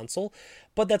on console,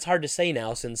 but that's hard to say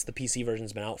now since the PC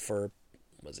version's been out for,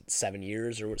 was it 7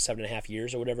 years or 7.5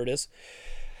 years or whatever it is.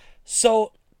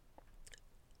 So,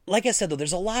 like I said, though,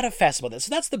 there's a lot of facets about this. So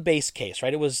that's the base case,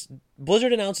 right? It was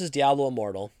Blizzard announces Diablo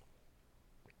Immortal,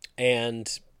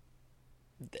 and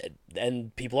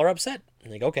people are upset.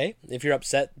 Like, okay, if you're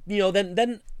upset,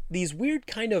 then these weird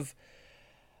kind of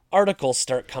articles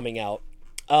start coming out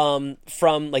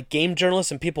from like game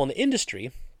journalists and people in the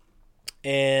industry.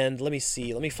 And let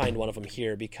me find one of them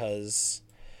here because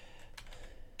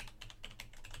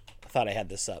I thought I had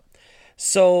this up.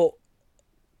 So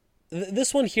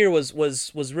this one here was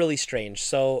really strange.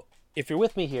 So if you're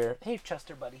with me here, hey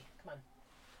Chester, buddy, come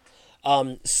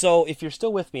on. So if you're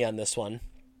still with me on this one,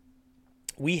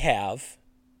 we have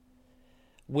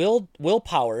Will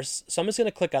Powers. So I'm just going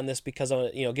to click on this because I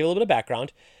want to give a little bit of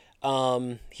background.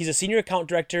 He's a senior account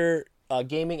director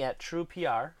gaming at True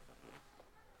PR.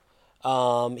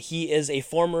 He is a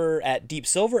former at Deep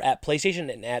Silver, at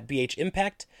PlayStation, and at BH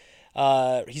Impact.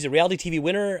 He's a reality TV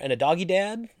winner and a doggy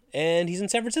dad, and he's in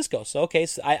San Francisco. So okay,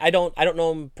 so I don't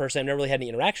know him personally. I've never really had any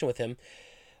interaction with him.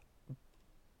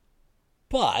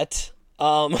 But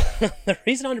the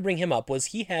reason I wanted to bring him up was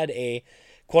he had a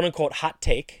quote unquote hot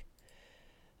take.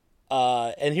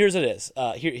 And here's what it is.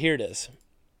 Here it is.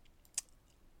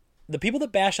 The people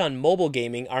that bash on mobile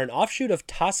gaming are an offshoot of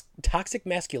toxic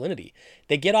masculinity.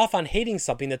 They get off on hating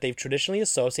something that they've traditionally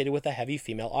associated with a heavy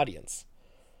female audience.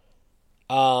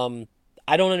 I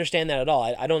don't understand that at all.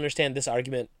 I don't understand this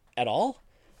argument at all.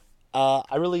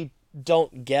 I really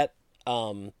don't get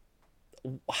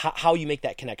how you make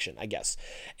that connection, I guess.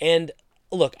 And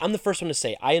look, I'm the first one to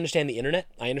say, I understand the internet.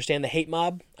 I understand the hate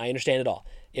mob. I understand it all.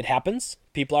 It happens.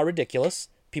 People are ridiculous.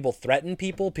 People threaten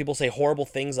people. People say horrible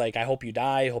things like, I hope you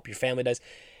die. I hope your family dies.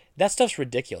 That stuff's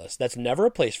ridiculous. That's never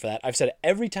a place for that. I've said it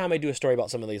every time I do a story about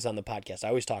some of these on the podcast. I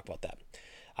always talk about that.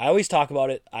 I always talk about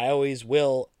it. I always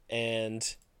will.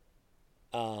 And,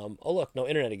 oh look, no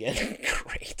internet again.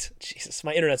 Great. Jesus,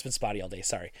 my internet's been spotty all day.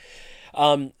 Sorry.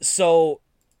 So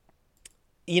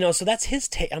that's his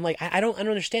take. I'm like, I don't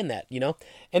understand that,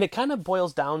 And it kind of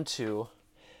boils down to,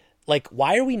 like,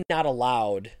 why are we not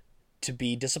allowed to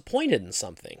be disappointed in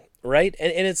something, right?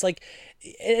 And it's like,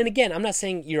 and again, I'm not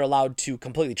saying you're allowed to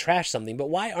completely trash something, but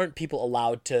why aren't people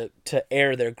allowed to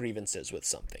air their grievances with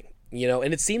something,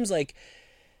 And it seems like,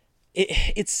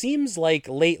 it seems like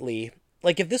lately,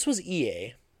 like if this was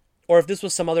EA, or if this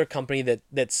was some other company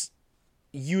that's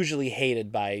usually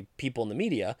hated by people in the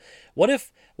media, what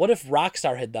if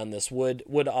Rockstar had done this? Would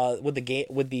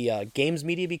the games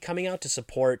media be coming out to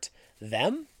support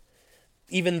them,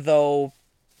 even though,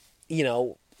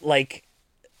 like,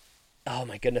 oh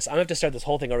my goodness, I'm gonna have to start this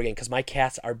whole thing over again because my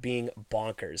cats are being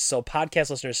bonkers. So podcast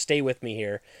listeners, stay with me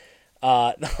here.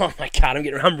 Oh my God,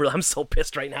 I'm so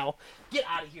pissed right now. Get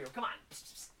out of here! Come on,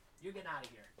 you're getting out of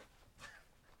here.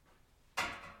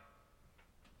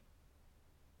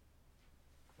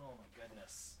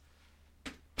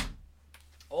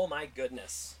 Oh my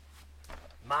goodness.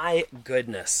 My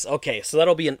goodness. Okay, so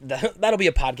that'll be a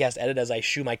podcast edit as I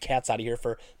shoo my cats out of here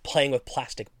for playing with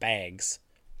plastic bags.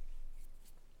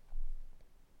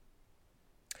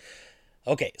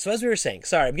 Okay, so as we were saying,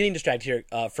 sorry, I'm getting distracted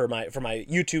here for my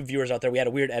YouTube viewers out there. We had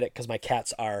a weird edit because my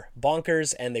cats are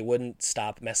bonkers and they wouldn't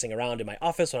stop messing around in my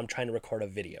office when I'm trying to record a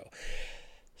video.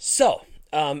 So,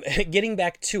 getting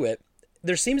back to it,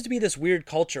 there seems to be this weird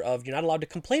culture of you're not allowed to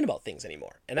complain about things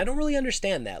anymore. And I don't really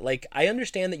understand that. Like, I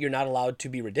understand that you're not allowed to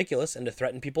be ridiculous and to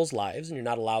threaten people's lives, and you're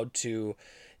not allowed to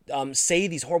say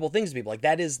these horrible things to people. Like,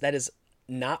 that is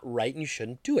not right, and you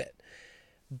shouldn't do it.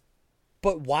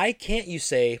 But why can't you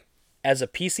say, as a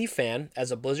PC fan, as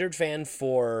a Blizzard fan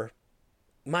for,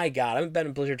 my God, I've been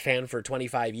a Blizzard fan for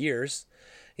 25 years.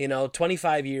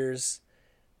 25 years,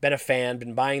 been a fan,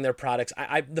 been buying their products.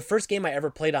 The first game I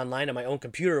ever played online on my own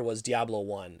computer was Diablo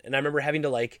 1. And I remember having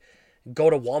to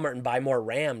go to Walmart and buy more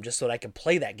RAM just so that I could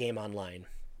play that game online.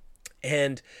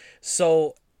 And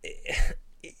so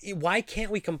why can't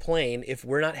we complain if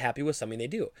we're not happy with something they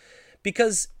do?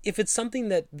 Because if it's something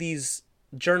that these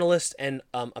journalists and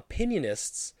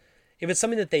opinionists, if it's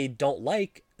something that they don't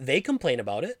like, they complain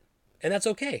about it, and that's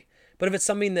okay. But if it's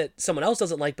something that someone else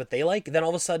doesn't like but they like, then all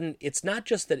of a sudden it's not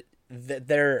just that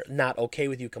they're not okay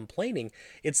with you complaining.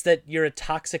 It's that you're a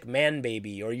toxic man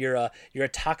baby, or you're a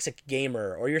toxic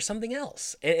gamer, or you're something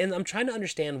else. And I'm trying to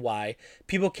understand why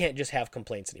people can't just have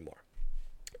complaints anymore.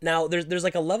 Now, there's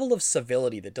like a level of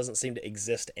civility that doesn't seem to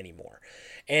exist anymore.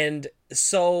 And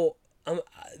so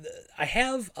I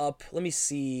have up, let me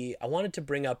see, I wanted to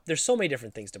bring up, there's so many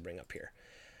different things to bring up here.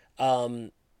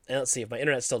 And let's see, if my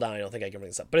internet's still down, I don't think I can bring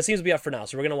this up. But it seems to be up for now,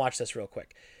 so we're going to watch this real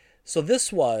quick. So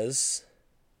this was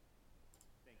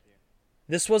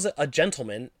a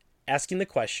gentleman asking the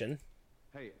question.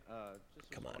 Hey,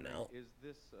 Come on now. Is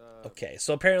this, Okay,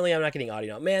 so apparently I'm not getting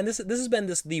audio now. Man, this has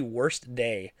been the worst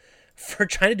day for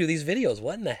trying to do these videos.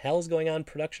 What in the hell is going on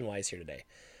production-wise here today?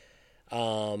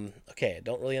 Okay, I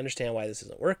don't really understand why this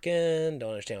isn't working.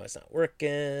 Don't understand why it's not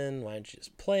working. Why don't you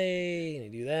just play and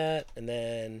you do that, and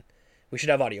then we should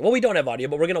have audio. Well, we don't have audio,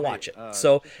 but we're going to watch it.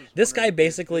 So this guy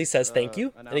basically says thank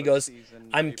you, and he goes,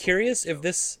 I'm curious if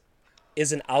this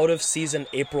is an out-of-season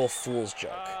April Fool's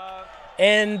joke.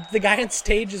 And the guy on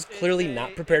stage is clearly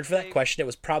not prepared for that question. It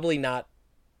was probably not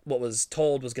what was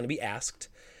told was going to be asked.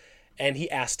 And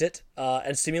he asked it,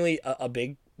 and seemingly a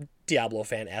big Diablo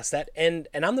fan asked that. And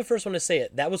I'm the first one to say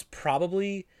it. That was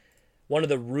probably one of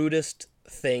the rudest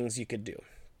things you could do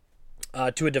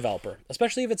to a developer,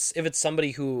 especially if it's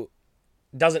somebody who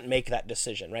doesn't make that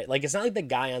decision, right? Like, it's not like the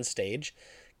guy on stage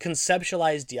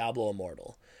conceptualized Diablo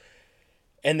Immortal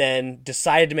and then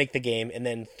decided to make the game and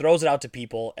then throws it out to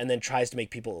people and then tries to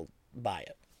make people buy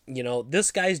it. You know,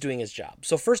 this guy's doing his job.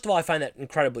 So first of all, I find that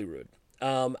incredibly rude.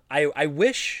 I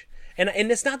wish, and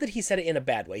it's not that he said it in a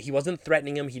bad way. He wasn't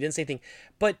threatening him. He didn't say anything,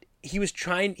 but he was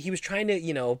trying to,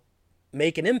 you know,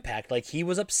 make an impact. Like, he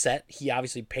was upset. He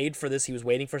obviously paid for this. He was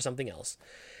waiting for something else,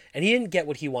 and he didn't get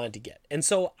what he wanted to get. And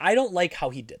so I don't like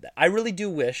how he did that. I really do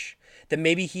wish that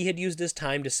maybe he had used his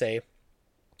time to say,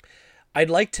 I'd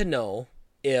like to know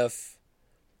if,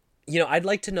 you know, I'd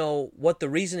like to know what the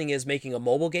reasoning is making a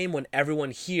mobile game when everyone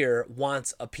here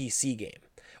wants a PC game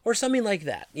or something like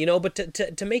that, you know, but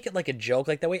to make it like a joke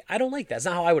like that way, I don't like that. It's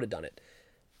not how I would have done it,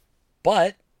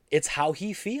 but it's how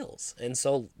he feels. And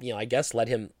so, you know, I guess let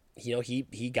him, you know,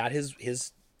 he got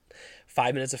his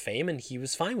 5 minutes of fame and he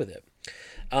was fine with it.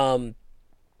 And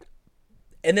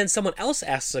then someone else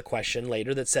asks a question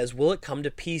later that says, will it come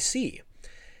to PC?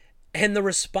 And the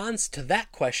response to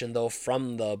that question, though,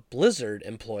 from the Blizzard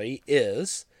employee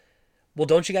is, well,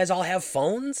 don't you guys all have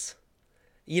phones?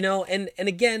 You know, and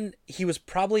again, he was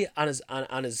probably on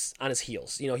his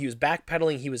heels. You know, he was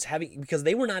backpedaling. He was because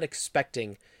they were not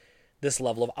expecting this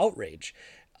level of outrage.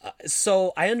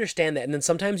 So I understand that. And then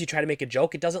sometimes you try to make a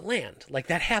joke, it doesn't land. Like,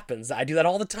 that happens. I do that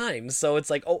all the time. So it's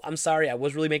like, oh, I'm sorry, I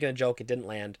was really making a joke. It didn't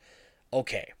land.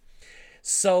 Okay.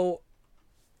 So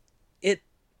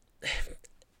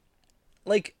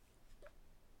like,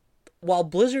 while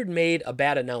Blizzard made a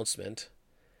bad announcement,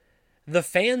 the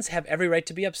fans have every right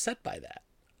to be upset by that.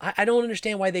 I don't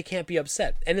understand why they can't be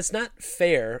upset. And it's not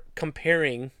fair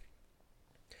comparing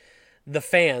the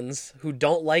fans who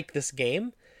don't like this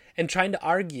game and trying to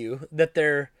argue that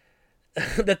they're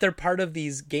part of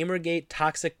these Gamergate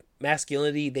toxic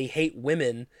masculinity, they hate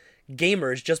women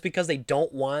gamers just because they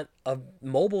don't want a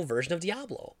mobile version of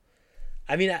Diablo.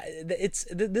 I mean,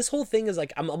 this whole thing is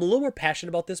like, I'm a little more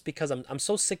passionate about this because I'm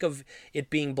so sick of it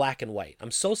being black and white.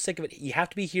 I'm so sick of it. You have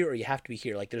to be here or you have to be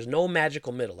here. Like, there's no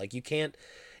magical middle. Like, you can't,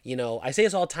 you know, I say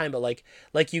this all the time, but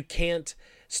like you can't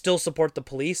still support the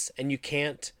police and you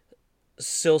can't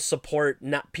still support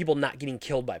people not getting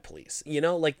killed by police. You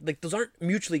know, like those aren't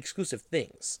mutually exclusive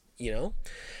things. You know,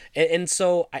 and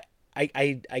so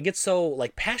I get so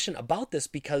like passionate about this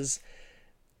because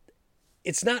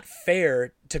it's not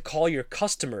fair to call your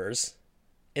customers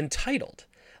entitled.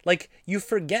 Like, you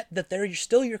forget that they're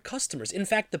still your customers. In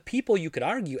fact, the people, you could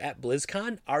argue, at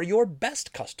BlizzCon are your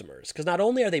best customers. Because not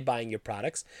only are they buying your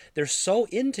products, they're so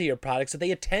into your products that they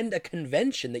attend a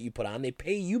convention that you put on. They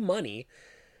pay you money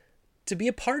to be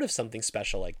a part of something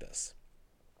special like this.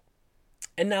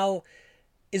 And now,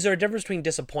 is there a difference between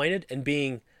disappointed and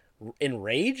being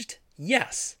enraged?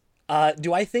 Yes.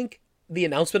 Do I think the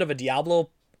announcement of a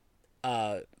Diablo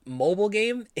mobile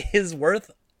game is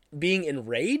worth being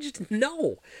enraged?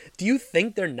 No. Do you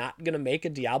think they're not going to make a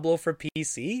Diablo for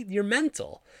PC? You're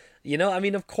mental. You know, I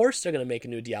mean, of course they're going to make a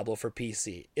new Diablo for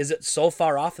PC. Is it so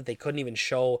far off that they couldn't even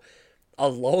show a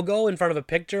logo in front of a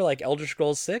picture like Elder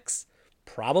Scrolls 6?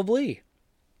 Probably.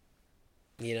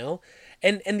 You know?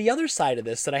 And the other side of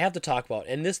this that I have to talk about,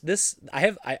 and this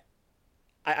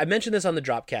I mentioned this on the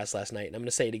Dropcast last night, and I'm going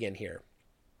to say it again here.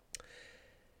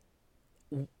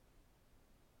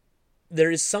 There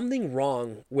is something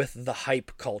wrong with the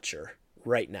hype culture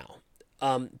right now.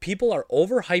 People are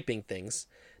overhyping things.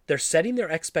 They're setting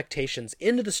their expectations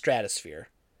into the stratosphere.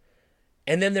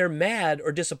 And then they're mad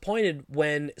or disappointed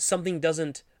when something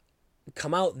doesn't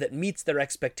come out that meets their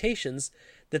expectations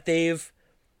that they've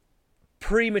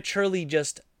prematurely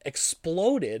just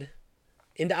exploded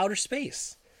into outer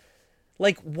space.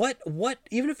 Like, what,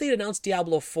 even if they'd announced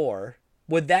Diablo 4,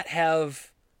 would that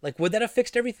have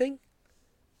fixed everything?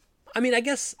 I mean,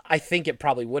 I think it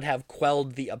probably would have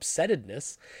quelled the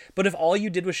upsettedness, but if all you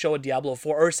did was show a Diablo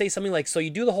 4, or say something like, so you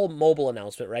do the whole mobile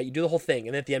announcement, right? You do the whole thing,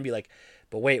 and at the end be like,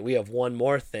 but wait, we have one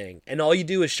more thing. And all you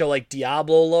do is show, like,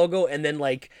 Diablo logo, and then,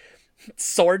 like,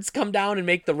 swords come down and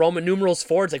make the Roman numerals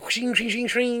 4. It's like, shing, shing, shing,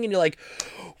 shing, and you're like,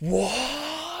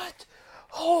 what?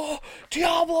 Oh,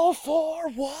 Diablo 4,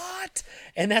 what?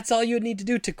 And that's all you would need to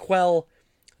do to quell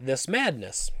this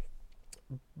madness.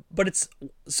 But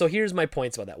so here's my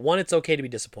points about that. One, it's okay to be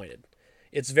disappointed.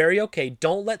 It's very okay.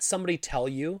 Don't let somebody tell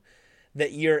you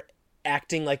that you're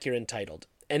acting like you're entitled.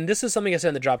 And this is something I said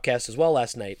in the Dropcast as well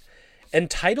last night.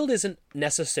 Entitled isn't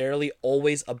necessarily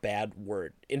always a bad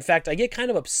word. In fact, I get kind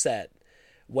of upset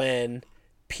when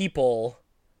people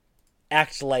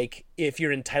act like if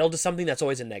you're entitled to something, that's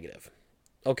always a negative.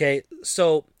 Okay?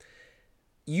 So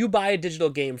you buy a digital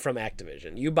game from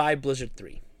Activision. You buy Blizzard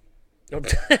 3.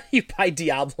 You buy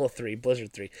Diablo 3,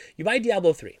 Blizzard 3. You buy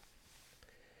Diablo 3.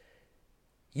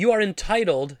 You are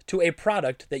entitled to a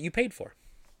product that you paid for.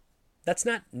 That's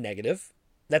not negative.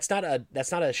 That's not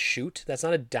a shoot. That's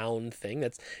not a down thing.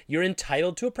 You're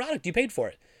entitled to a product. You paid for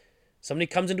it. Somebody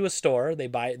comes into a store,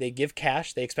 they give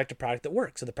cash, they expect a product that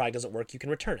works. If the product doesn't work, you can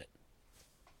return it.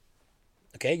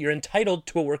 Okay? You're entitled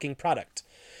to a working product.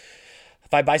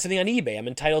 If I buy something on eBay, I'm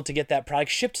entitled to get that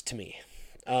product shipped to me.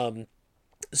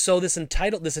 So this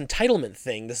entitlement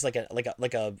thing, this is like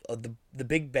the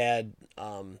big bad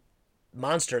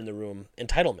monster in the room,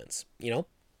 entitlements, you know?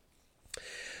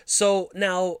 So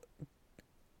now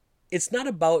it's not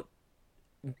about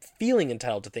feeling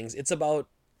entitled to things, it's about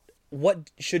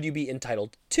what should you be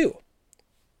entitled to.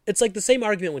 It's like the same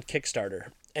argument with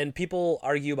Kickstarter. And people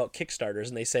argue about Kickstarters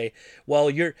and they say, well,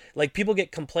 you're like, people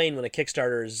complain when a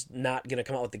Kickstarter is not going to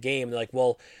come out with the game. They're like,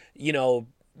 well, you know,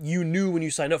 you knew when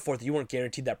you signed up for it that you weren't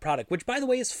guaranteed that product, which, by the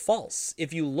way, is false.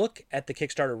 If you look at the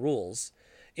Kickstarter rules,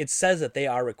 it says that they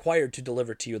are required to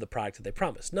deliver to you the product that they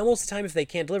promised. Now, most of the time, if they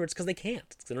can't deliver, it's because they can't.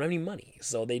 It's 'cause they don't have any money,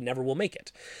 so they never will make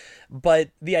it.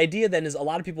 But the idea then is a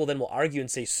lot of people then will argue and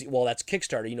say, well, that's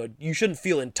Kickstarter. You know, you shouldn't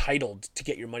feel entitled to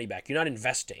get your money back. You're not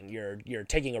investing. You're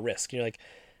taking a risk. And you're like,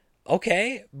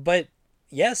 okay, but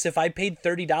yes, if I paid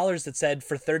 $30 that said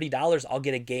for $30 I'll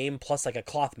get a game plus like a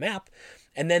cloth map,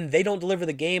 and then they don't deliver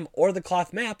the game or the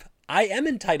cloth map, I am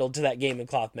entitled to that game and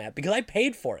cloth map because I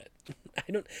paid for it.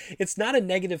 It's not a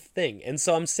negative thing. And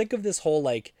so I'm sick of this whole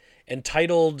like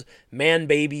entitled man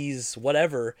babies,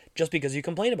 whatever, just because you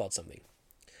complain about something.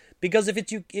 Because if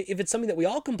it's something that we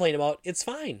all complain about, it's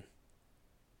fine.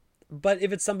 But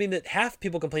if it's something that half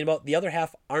people complain about, the other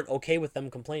half aren't okay with them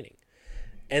complaining.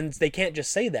 And they can't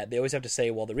just say that. They always have to say,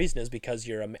 well, the reason is because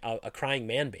you're a crying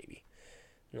man baby.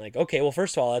 And like, okay, well,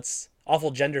 first of all, that's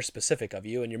awful gender specific of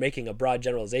you, and you're making a broad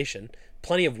generalization.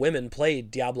 Plenty of women play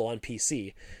Diablo on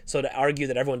PC. So to argue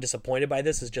that everyone disappointed by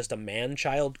this is just a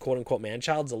man-child, quote-unquote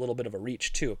man-child, is a little bit of a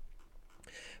reach, too.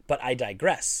 But I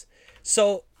digress.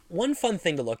 So one fun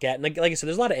thing to look at, and like I said,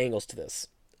 there's a lot of angles to this.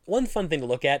 One fun thing to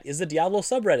look at is the Diablo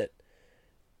subreddit.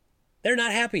 They're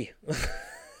not happy.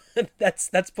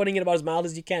 That's putting it about as mild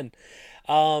as you can.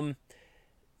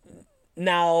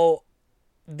 Now,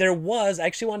 I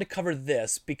actually wanted to cover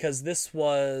this because this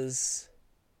was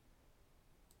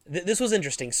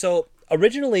interesting. So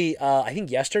originally, I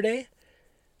think yesterday,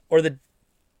 it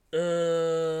was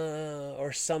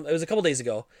a couple days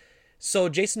ago. So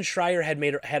Jason Schreier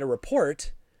had a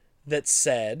report that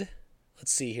said,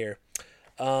 let's see here,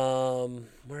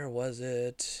 where was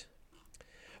it?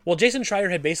 Well, Jason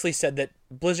Schreier had basically said that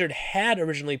Blizzard had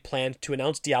originally planned to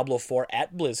announce Diablo 4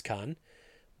 at BlizzCon,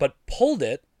 but pulled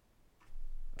it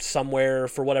somewhere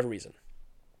for whatever reason.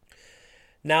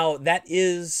 Now, that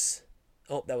is...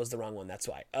 Oh, that was the wrong one, that's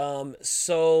why.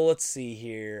 So, let's see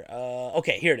here.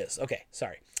 Okay, here it is. Okay,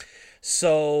 sorry.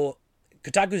 So,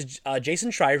 Kotaku's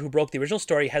Jason Schreier, who broke the original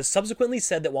story, has subsequently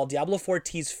said that while Diablo 4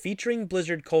 tease featuring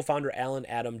Blizzard co-founder Alan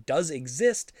Adam does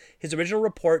exist, his original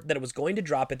report that it was going to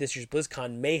drop at this year's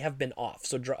BlizzCon may have been off.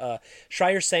 So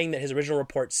Schreier saying that his original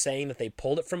report saying that they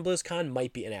pulled it from BlizzCon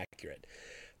might be inaccurate.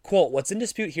 Quote, what's in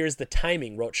dispute here is the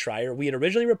timing, wrote Schreier. We had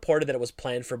originally reported that it was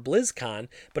planned for BlizzCon,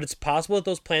 but it's possible that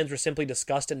those plans were simply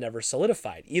discussed and never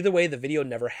solidified. Either way, the video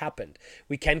never happened.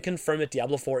 We can confirm that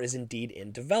Diablo 4 is indeed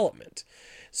in development.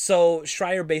 So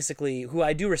Schreier basically, who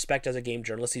I do respect as a game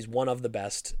journalist, he's one of the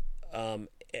best.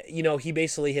 He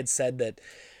basically had said that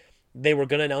they were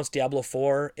going to announce Diablo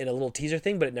 4 in a little teaser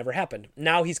thing, but it never happened.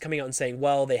 Now he's coming out and saying,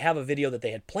 well, they have a video that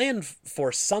they had planned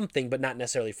for something, but not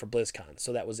necessarily for BlizzCon.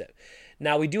 So that was it.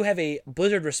 Now we do have a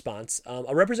Blizzard response.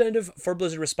 A representative for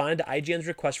Blizzard responded to IGN's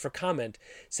request for comment,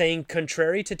 saying,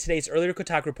 contrary to today's earlier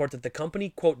Kotaku report that the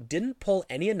company, quote, didn't pull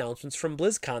any announcements from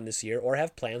BlizzCon this year or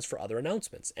have plans for other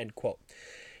announcements, end quote.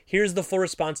 Here's the full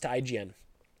response to IGN.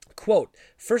 Quote,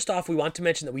 first off, we want to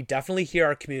mention that we definitely hear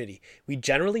our community. We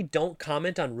generally don't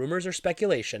comment on rumors or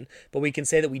speculation, but we can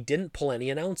say that we didn't pull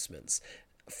any announcements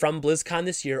from BlizzCon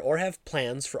this year or have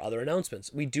plans for other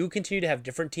announcements. We do continue to have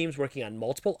different teams working on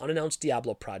multiple unannounced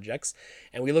Diablo projects,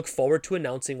 and we look forward to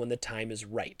announcing when the time is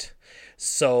right.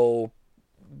 So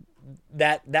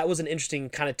that was an interesting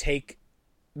kind of take,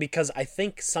 because I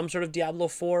think some sort of Diablo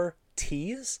 4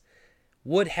 tease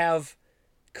would have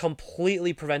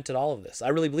completely prevented all of this. I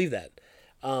really believe that.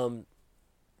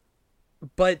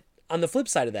 But on the flip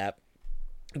side of that,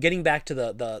 getting back to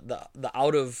the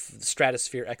out of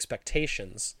stratosphere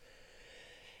expectations,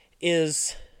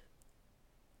 is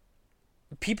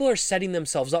people are setting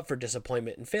themselves up for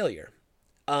disappointment and failure.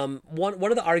 One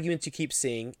of the arguments you keep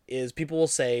seeing is people will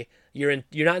say you're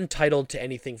not entitled to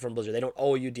anything from Blizzard. They don't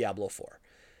owe you Diablo 4.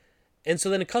 And so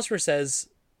then a customer says,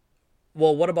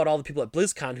 well, what about all the people at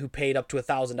BlizzCon who paid up to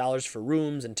 $1,000 for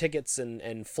rooms and tickets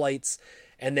and flights,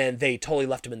 and then they totally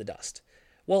left them in the dust?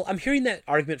 Well, I'm hearing that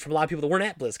argument from a lot of people that weren't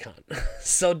at BlizzCon.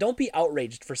 So don't be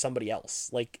outraged for somebody else.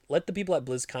 Like, let the people at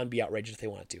BlizzCon be outraged if they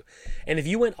want to. And if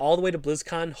you went all the way to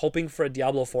BlizzCon hoping for a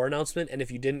Diablo 4 announcement, and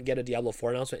if you didn't get a Diablo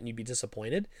 4 announcement and you'd be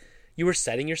disappointed, you were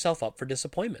setting yourself up for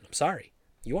disappointment. I'm sorry.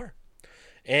 You are.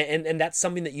 And that's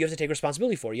something that you have to take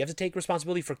responsibility for. You have to take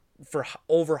responsibility for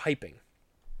overhyping.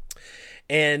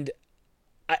 And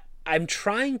I'm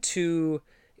trying to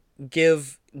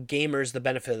give gamers the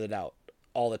benefit of the doubt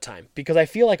all the time, because I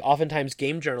feel like oftentimes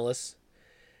game journalists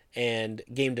and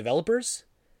game developers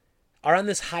are on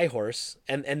this high horse,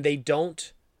 and they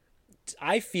don't,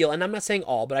 I feel, and I'm not saying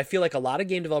all, but I feel like a lot of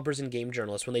game developers and game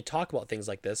journalists, when they talk about things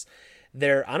like this,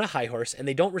 they're on a high horse and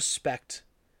they don't respect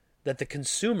that the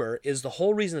consumer is the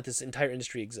whole reason that this entire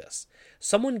industry exists.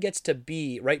 Someone gets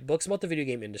to write books about the video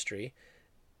game industry,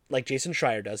 like Jason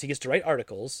Schreier does. He gets to write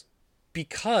articles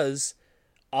because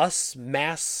us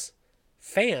mass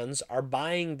fans are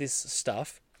buying this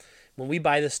stuff. When we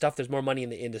buy this stuff, there's more money in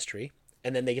the industry,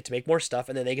 and then they get to make more stuff,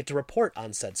 and then they get to report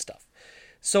on said stuff.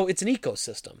 So it's an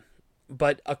ecosystem,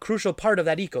 but a crucial part of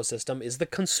that ecosystem is the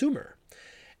consumer.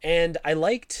 And I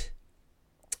liked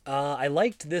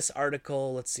this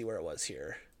article. Let's see where it was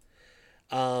here.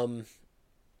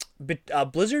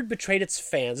 Blizzard betrayed its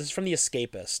fans. This is from The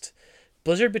Escapist.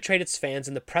 Blizzard betrayed its fans,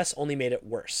 and the press only made it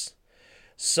worse.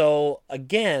 So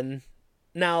again,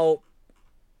 now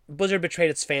Blizzard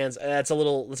betrayed its fans. That's a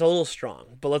little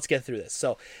strong, but let's get through this.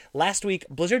 So last week,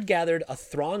 Blizzard gathered a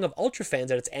throng of Ultra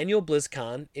fans at its annual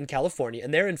BlizzCon in California,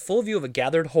 and there, in full view of a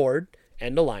gathered horde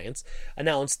and alliance,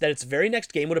 announced that its very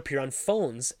next game would appear on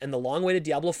phones, and the long-awaited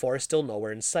Diablo 4 is still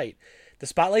nowhere in sight. The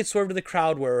spotlight swerved to the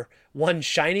crowd, where one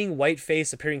shining white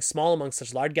face, appearing small among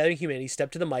such large gathering humanity,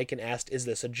 stepped to the mic and asked, "Is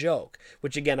this a joke?"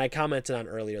 Which, again, I commented on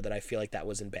earlier that I feel like that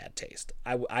was in bad taste.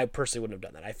 I personally wouldn't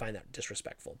have done that. I find that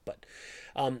disrespectful. But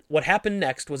what happened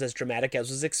next was as dramatic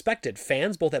as was expected.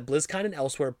 Fans, both at BlizzCon and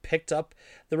elsewhere, picked up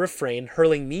the refrain,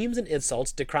 hurling memes and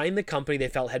insults, decrying the company they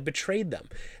felt had betrayed them.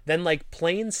 Then, like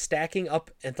planes stacking up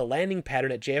at the landing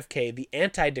pattern at JFK, the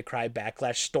anti-decry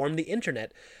backlash stormed the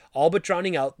internet, all but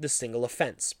drowning out the single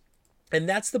offense. And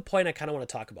that's the point I kind of want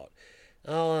to talk about.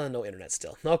 Oh, no internet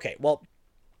still. Okay, well,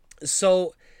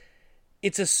 so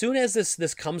it's as soon as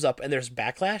this comes up and there's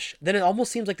backlash, then it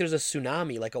almost seems like there's a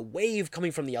tsunami, like a wave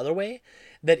coming from the other way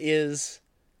that is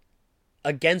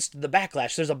against the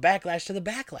backlash. There's a backlash to the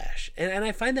backlash. And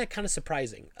I find that kind of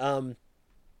surprising.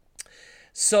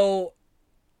 So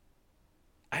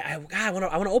I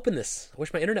want to open this. I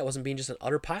wish my internet wasn't being just an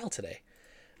utter pile today.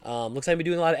 Looks like I've been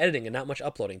doing a lot of editing and not much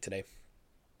uploading today.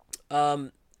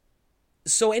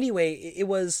 So anyway, it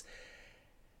was,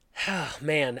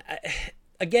 man,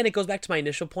 again, it goes back to my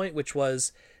initial point, which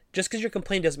was just because you're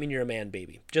complaining doesn't mean you're a man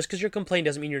baby. Just because you're complaining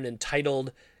doesn't mean you're an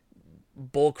entitled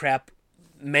bullcrap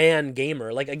man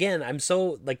gamer. Like, again,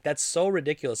 that's so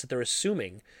ridiculous that they're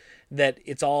assuming that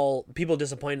it's all people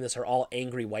disappointed in this are all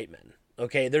angry white men.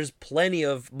 Okay. There's plenty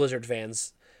of Blizzard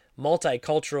fans,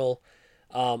 multicultural,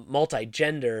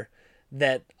 multi-gender,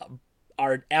 that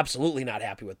are absolutely not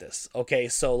happy with this. Okay,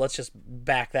 so let's just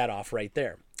back that off right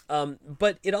there.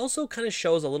 But it also kind of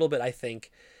shows a little bit, I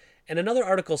think, and another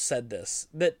article said this,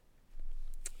 that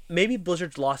maybe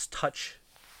Blizzard's lost touch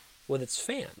with its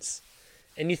fans.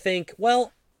 And you think,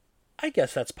 well, I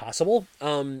guess that's possible.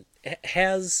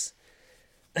 Has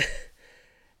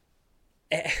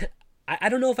I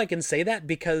don't know if I can say that,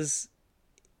 because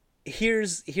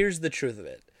here's the truth of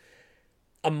it.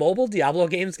 A mobile Diablo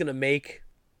game is going to make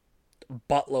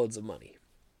buttloads of money.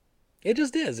 It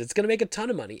just is. It's going to make a ton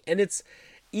of money. And it's,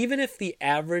 even if the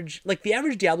average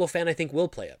Diablo fan, I think, will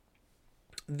play it.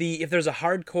 If there's a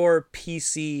hardcore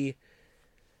PC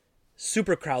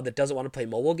super crowd that doesn't want to play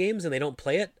mobile games and they don't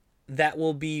play it, that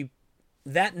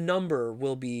number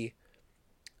will be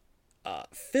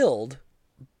filled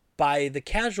by the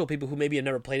casual people who maybe have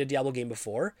never played a Diablo game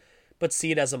before, but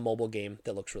see it as a mobile game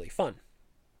that looks really fun.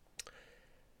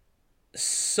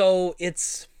 So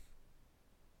it's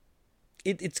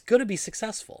going to be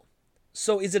successful.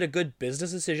 So is it a good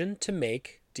business decision to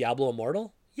make Diablo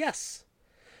Immortal? Yes.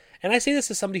 And I say this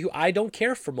as somebody who, I don't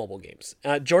care for mobile games.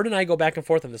 Jordan and I go back and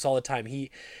forth on this all the time.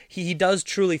 He does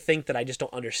truly think that I just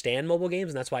don't understand mobile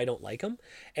games, and that's why I don't like them.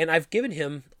 And I've given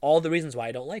him all the reasons why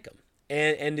I don't like them.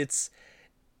 And it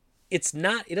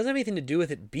doesn't have anything to do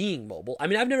with it being mobile. I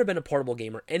mean, I've never been a portable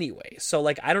gamer anyway. So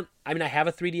like, I have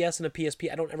a 3DS and a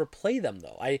PSP. I don't ever play them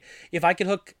though. If I could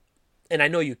hook, and I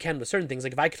know you can with certain things,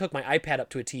 like if I could hook my iPad up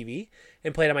to a TV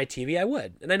and play it on my TV, I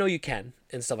would. And I know you can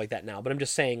and stuff like that now, but I'm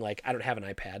just saying, like, I don't have an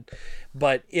iPad.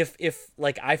 But if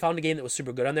like I found a game that was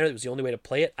super good on there, that was the only way to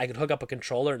play it, I could hook up a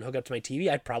controller and hook it up to my TV,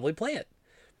 I'd probably play it.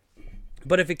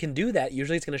 But if it can do that,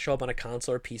 usually it's going to show up on a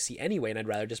console or PC anyway, and I'd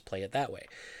rather just play it that way.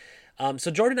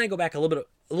 So Jordan and I go back a little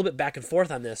bit back and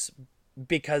forth on this,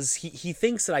 because he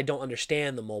thinks that I don't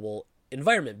understand the mobile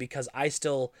environment, because I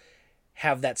still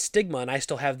have that stigma and I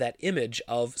still have that image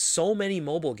of so many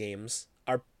mobile games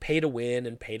are pay to win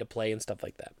and pay to play and stuff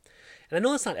like that. And I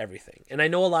know that's not everything. And I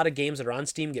know a lot of games that are on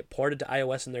Steam get ported to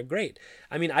iOS and they're great.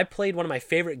 I mean, I played one of my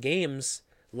favorite games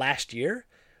last year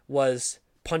was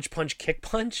Punch Punch Kick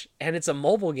Punch, and it's a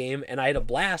mobile game, and I had a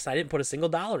blast. I didn't put a single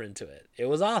dollar into it. It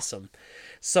was awesome.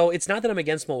 So it's not that I'm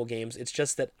against mobile games. It's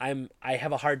just that I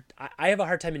have a hard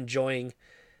time enjoying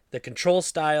the control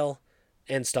style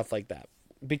and stuff like that,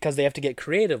 because they have to get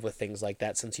creative with things like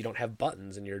that, since you don't have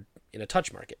buttons and you're in a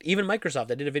touch market. Even Microsoft,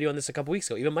 I did a video on this a couple weeks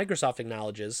ago, even Microsoft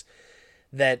acknowledges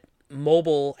that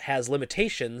mobile has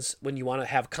limitations when you want to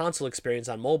have console experience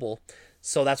on mobile.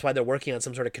 So that's why they're working on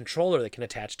some sort of controller that can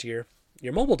attach to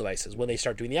your mobile devices when they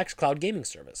start doing the xCloud gaming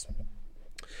service.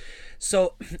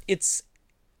 So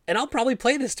and I'll probably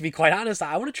play this, to be quite honest.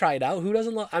 I want to try it out. Who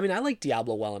doesn't I like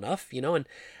Diablo well enough, and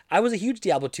I was a huge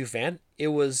Diablo 2 fan. It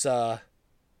was,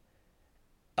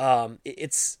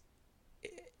 it's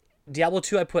Diablo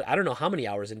 2 I put, I don't know how many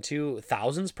hours into,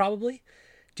 thousands probably.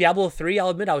 Diablo 3, I'll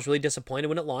admit, I was really disappointed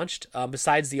when it launched.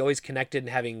 Besides the always connected and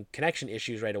having connection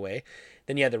issues right away.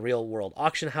 Then you had the real world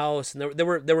auction house, and there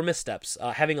were missteps.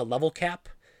 Having a level cap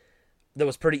that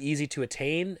was pretty easy to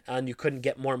attain, and you couldn't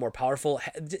get more and more powerful.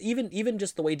 Even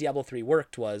just the way Diablo 3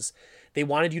 worked was they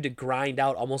wanted you to grind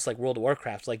out almost like World of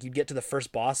Warcraft. Like you'd get to the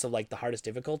first boss of like the hardest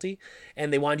difficulty,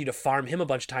 and they wanted you to farm him a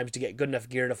bunch of times to get good enough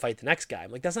gear to fight the next guy.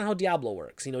 I'm like, that's not how Diablo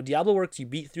works. Diablo works, you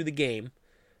beat through the game,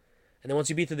 and then once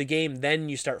you beat through the game, then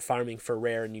you start farming for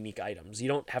rare and unique items. You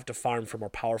don't have to farm for more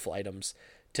powerful items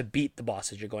to beat the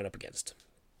bosses you're going up against.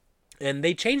 And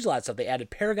they changed a lot of stuff. They added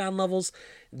Paragon levels.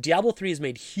 Diablo 3 has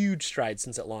made huge strides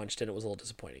since it launched, and it was a little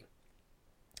disappointing.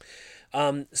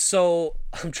 So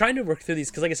I'm trying to work through these,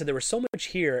 because like I said, there was so much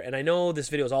here, and I know this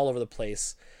video is all over the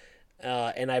place.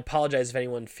 And I apologize if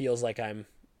anyone feels like I'm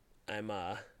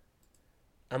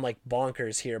like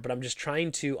bonkers here, but I'm just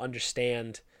trying to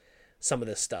understand some of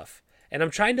this stuff. And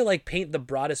I'm trying to like paint the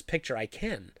broadest picture I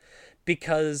can,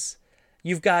 because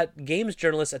you've got games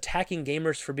journalists attacking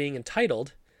gamers for being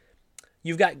entitled.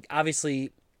 You've got,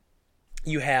 obviously,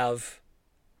 you have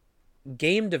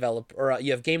game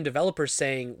developers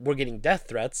saying we're getting death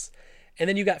threats, and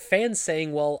then you got fans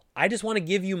saying, well, I just want to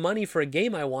give you money for a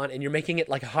game I want, and you're making it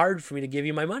like hard for me to give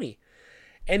you my money.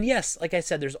 And yes, like I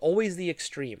said, there's always the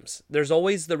extremes. There's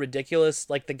always the ridiculous,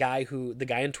 like the guy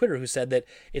on Twitter who said that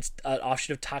it's an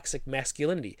offshoot of toxic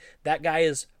masculinity. That guy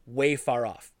is way far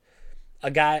off.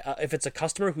 A guy, if it's a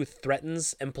customer who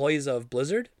threatens employees of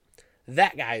Blizzard,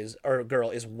 that guy or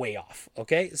girl is way off.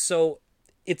 Okay, so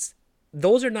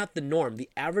those are not the norm. The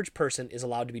average person is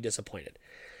allowed to be disappointed,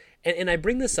 and I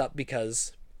bring this up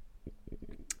because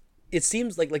it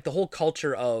seems like the whole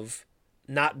culture of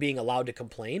not being allowed to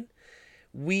complain.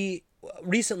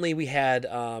 Recently we had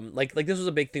like this was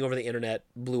a big thing over the internet,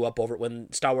 blew up over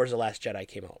when Star Wars: The Last Jedi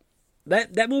came out.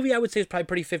 That movie, I would say, is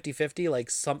probably pretty 50-50.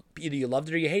 Like either you loved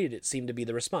it or you hated it, seemed to be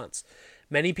the response.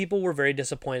 Many people were very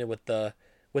disappointed with the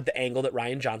angle that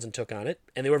Rian Johnson took on it,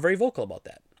 and they were very vocal about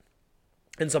that.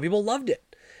 And some people loved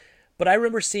it. But I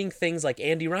remember seeing things like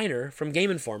Andy Reiner from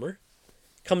Game Informer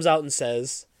comes out and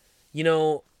says, you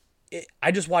know,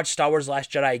 I just watched Star Wars: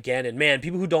 Last Jedi again, and man,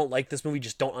 people who don't like this movie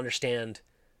just don't understand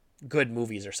good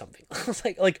movies or something.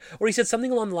 Or he said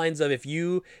something along the lines of, if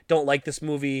you don't like this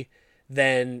movie,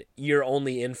 then you're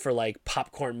only in for like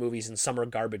popcorn movies and summer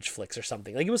garbage flicks or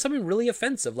something. Like, it was something really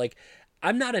offensive. Like,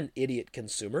 I'm not an idiot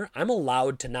consumer. I'm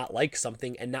allowed to not like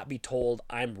something and not be told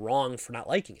I'm wrong for not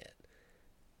liking it.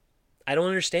 I don't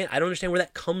understand where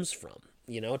that comes from.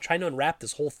 Trying to unwrap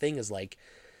this whole thing is like,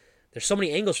 there's so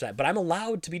many angles for that, but I'm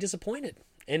allowed to be disappointed.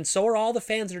 And so are all the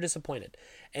fans that are disappointed.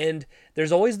 And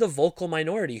there's always the vocal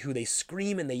minority who they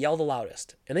scream and they yell the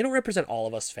loudest. And they don't represent all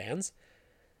of us fans.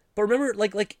 But remember,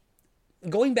 like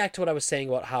going back to what I was saying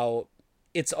about how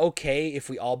it's okay if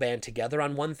we all band together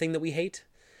on one thing that we hate.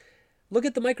 Look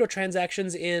at the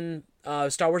microtransactions in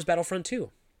Star Wars Battlefront 2.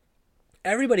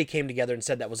 Everybody came together and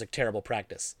said that was a terrible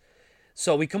practice.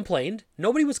 So we complained.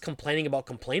 Nobody was complaining about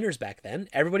complainers back then.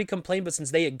 Everybody complained, but since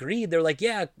they agreed, they're like,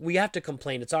 yeah, we have to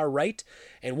complain. It's our right,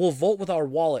 and we'll vote with our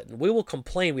wallet, and we will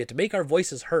complain. We have to make our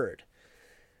voices heard.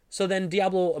 So then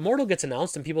Diablo Immortal gets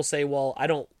announced, and people say, well, I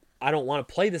don't want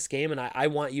to play this game, and I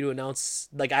want you to announce,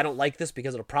 like, I don't like this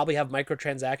because it'll probably have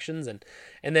microtransactions,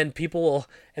 and then people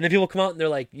come out and they're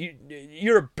like,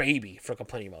 you're a baby for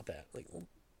complaining about that. Like,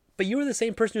 but you were the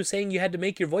same person who's saying you had to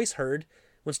make your voice heard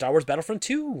when Star Wars Battlefront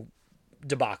 2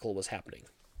 debacle was happening.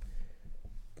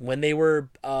 When they were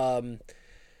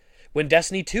when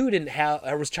Destiny 2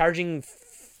 was charging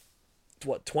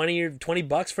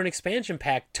 $20 for an expansion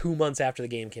pack 2 months after the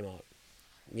game came out.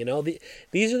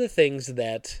 These are the things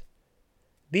that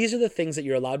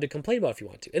you're allowed to complain about if you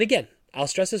want to. And again, I'll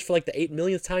stress this for like the 8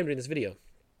 millionth time during this video.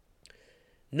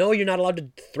 No, you're not allowed to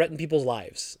threaten people's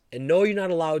lives. And no, you're not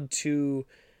allowed to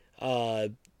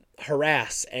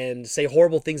harass and say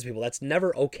horrible things to people. That's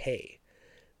never okay.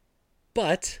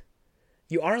 But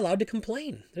you are allowed to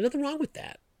complain. There's nothing wrong with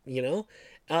that, And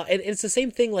it's the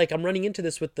same thing. Like, I'm running into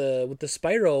this with the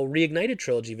Spyro Reignited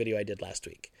trilogy video I did last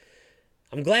week.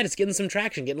 I'm glad it's getting some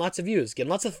traction, getting lots of views, getting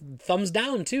lots of thumbs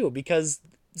down too, because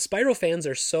Spyro fans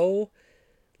are so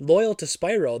loyal to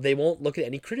Spyro, they won't look at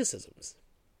any criticisms.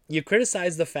 You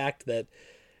criticize the fact that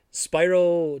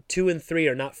Spyro 2 and 3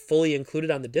 are not fully included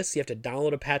on the disc. You have to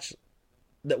download a patch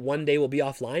that one day will be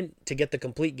offline to get the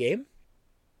complete game.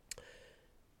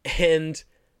 And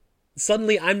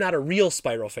suddenly I'm not a real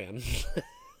Spyro fan.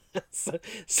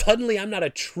 Suddenly I'm not a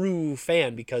true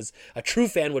fan, because a true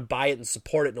fan would buy it and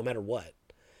support it no matter what.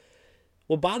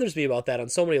 What bothers me about that on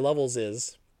so many levels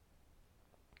is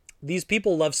these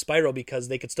people love Spyro because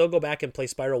they could still go back and play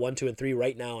Spyro 1, 2, and 3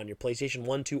 right now on your PlayStation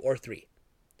 1, 2, or 3.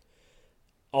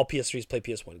 All PS3s play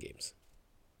PS1 games.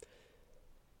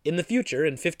 In the future,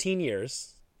 in 15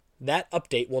 years, that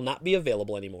update will not be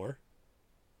available anymore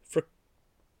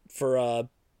for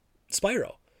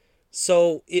Spyro.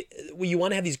 So you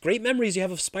want to have these great memories you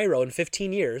have of Spyro in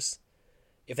 15 years.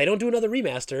 If they don't do another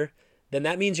remaster, then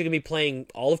that means you're going to be playing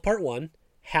all of Part 1,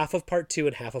 half of Part 2,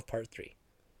 and half of Part 3.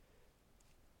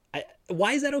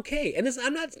 Why is that okay? And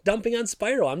I'm not dumping on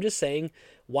Spyro. I'm just saying,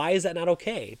 why is that not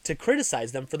okay? To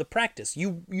criticize them for the practice.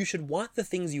 You should want the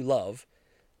things you love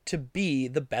to be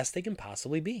the best they can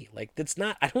possibly be. Like, this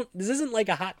isn't like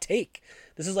a hot take.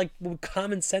 This is like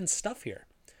common sense stuff here.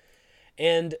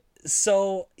 And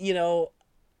so,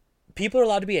 people are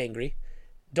allowed to be angry.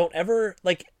 Don't ever,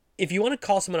 like, if you want to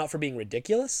call someone out for being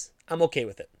ridiculous, I'm okay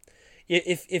with it.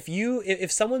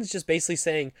 If someone's just basically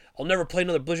saying, I'll never play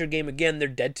another Blizzard game again, they're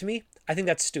dead to me, I think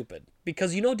that's stupid.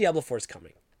 Because Diablo 4 is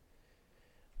coming.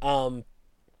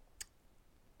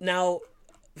 Now,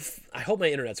 I hope my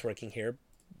internet's working here,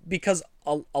 because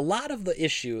a lot of the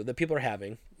issue that people are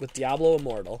having with Diablo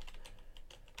Immortal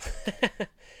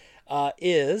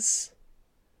is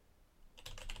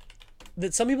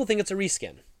that some people think it's a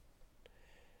reskin.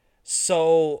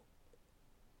 So,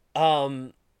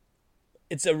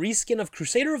 it's a reskin of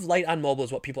Crusader of Light on mobile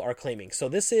is what people are claiming. So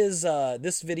this is,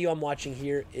 this video I'm watching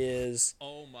here is...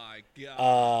 Oh my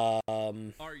god.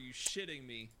 Are you shitting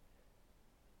me?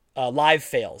 Live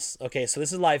Fails. Okay, so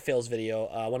this is Live Fails video.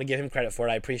 I want to give him credit for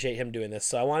it. I appreciate him doing this.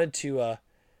 So I wanted to...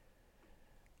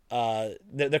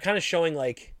 they're kind of showing,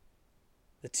 like,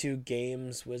 the two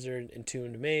games, Wizard and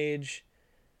Entombed Mage.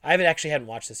 I hadn't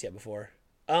watched this yet before.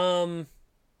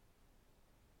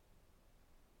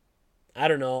 I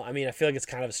don't know. I mean, I feel like it's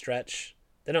kind of a stretch.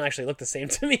 They don't actually look the same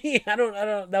to me. I don't.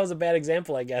 That was a bad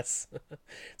example, I guess.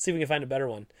 See if we can find a better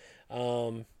one.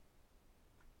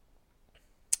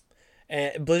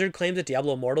 And Blizzard claims that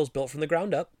Diablo Immortal is built from the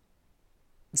ground up,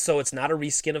 so it's not a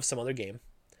reskin of some other game.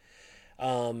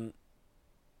 And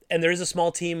there is a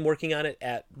small team working on it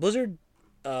at Blizzard,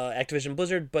 Activision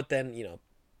Blizzard, but then,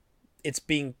 it's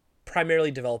being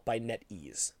primarily developed by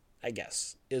NetEase. I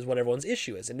guess, is what everyone's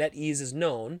issue is. And NetEase is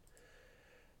known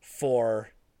for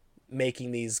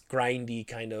making these grindy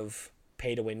kind of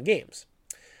pay-to-win games.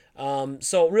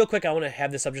 So real quick, I want to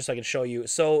have this up just so I can show you.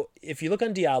 So if you look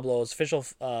on Diablo's official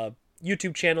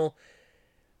YouTube channel,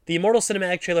 the Immortal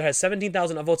Cinematic trailer has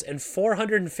 17,000 upvotes and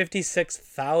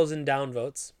 456,000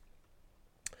 downvotes.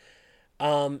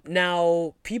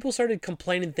 Now, people started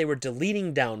complaining that they were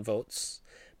deleting downvotes,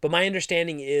 but my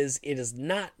understanding is it is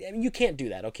not. I mean, you can't do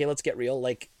that, okay? Let's get real.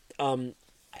 Like,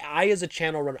 I, as a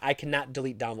channel runner, I cannot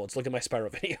delete downvotes. Look at my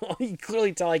Spyro video. You can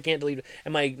clearly tell I can't delete,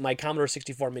 and my Commodore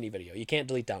 64 mini video. You can't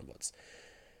delete downvotes.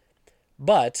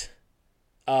 But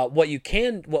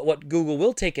what Google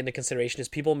will take into consideration is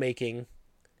people making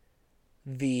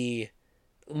the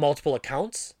multiple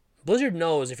accounts. Blizzard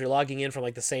knows if you're logging in from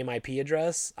like the same IP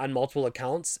address on multiple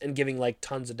accounts and giving like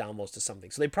tons of downvotes to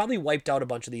something. So they probably wiped out a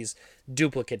bunch of these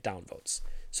duplicate downvotes.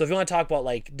 So if you want to talk about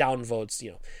like downvotes,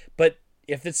 but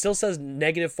if it still says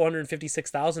negative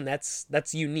 456,000,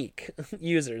 that's unique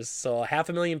users. So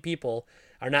 500,000 people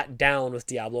are not down with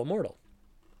Diablo Immortal.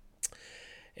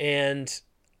 And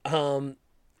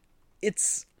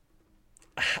it's,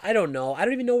 I don't know. I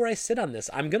don't even know where I sit on this.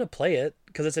 I'm going to play it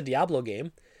because it's a Diablo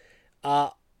game.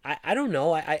 I don't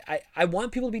know. I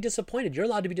want people to be disappointed. You're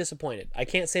allowed to be disappointed. I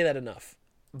can't say that enough.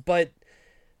 But,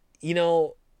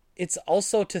 it's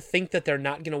also to think that they're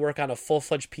not going to work on a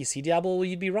full-fledged PC Diablo, well,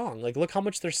 you'd be wrong. Like, look how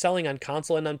much they're selling on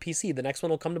console and on PC. The next one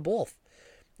will come to both.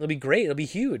 It'll be great. It'll be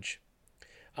huge.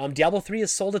 Diablo 3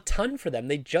 has sold a ton for them.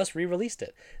 They just re-released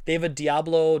it. They have a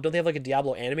Diablo... Don't they have like a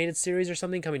Diablo animated series or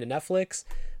something coming to Netflix?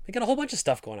 They got a whole bunch of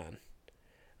stuff going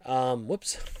on.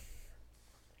 Whoops.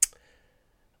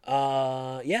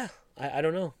 Yeah, I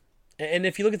don't know. And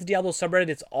if you look at the Diablo subreddit,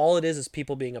 it's all it is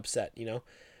people being upset,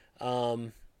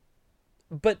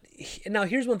 But now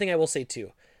here's one thing I will say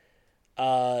too.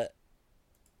 That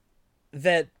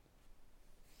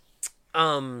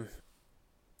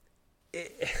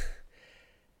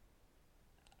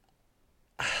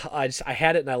I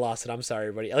had it and I lost it. I'm sorry,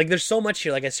 everybody. Like, there's so much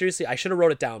here. Like, I should have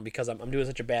wrote it down because I'm doing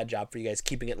such a bad job for you guys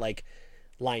keeping it like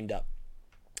lined up.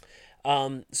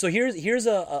 So here's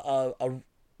a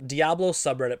Diablo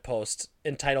subreddit post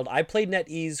entitled, "I played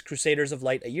NetEase Crusaders of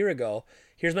Light a year ago.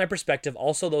 Here's my perspective.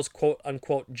 Also, those quote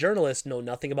unquote journalists know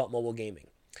nothing about mobile gaming."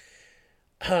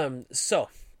 So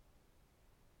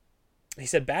he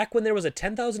said, back when there was a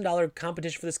 $10,000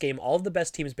 competition for this game, all of the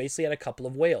best teams basically had a couple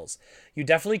of whales. You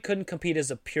definitely couldn't compete as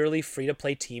a purely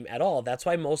free-to-play team at all. That's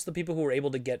why most of the people who were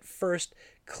able to get first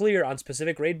clear on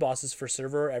specific raid bosses for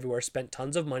server or everywhere spent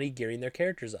tons of money gearing their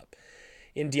characters up.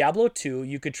 In Diablo 2,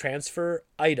 you could transfer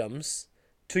items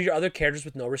to your other characters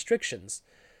with no restrictions.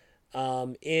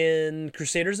 In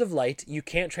Crusaders of Light, you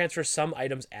can't transfer some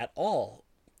items at all.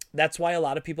 That's why a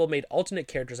lot of people made alternate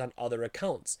characters on other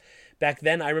accounts. Back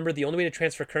then, I remember the only way to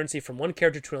transfer currency from one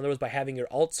character to another was by having your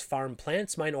alts farm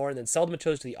plants, mine ore, and then sell the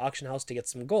materials to the auction house to get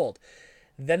some gold.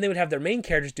 Then they would have their main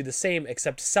characters do the same,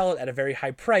 except sell it at a very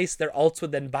high price. Their alts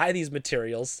would then buy these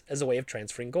materials as a way of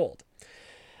transferring gold.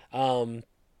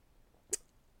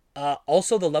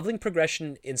 Also, the leveling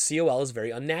progression in COL is very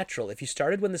unnatural. If you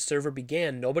started when the server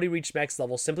began, nobody reached max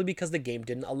level simply because the game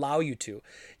didn't allow you to.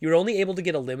 You were only able to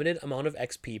get a limited amount of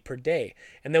XP per day.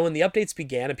 And then when the updates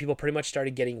began and people pretty much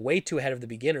started getting way too ahead of the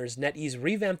beginners, NetEase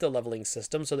revamped the leveling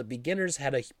system so that beginners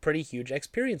had a pretty huge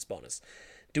experience bonus.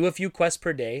 Do a few quests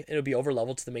per day, and it would be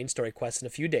over-leveled to the main story quests in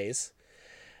a few days.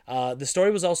 The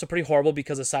story was also pretty horrible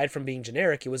because aside from being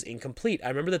generic, it was incomplete. I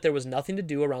remember that there was nothing to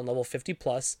do around level 50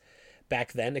 plus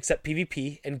back then except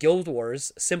PvP and Guild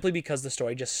Wars, simply because the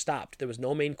story just stopped. There was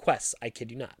no main quests, I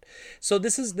kid you not. So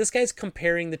this guy's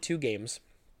comparing the two games.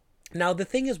 Now the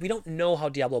thing is, we don't know how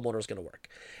Diablo Immortal is going to work.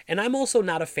 And I'm also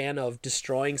not a fan of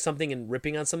destroying something and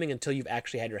ripping on something until you've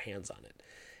actually had your hands on it.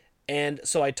 And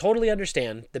so I totally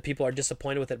understand that people are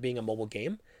disappointed with it being a mobile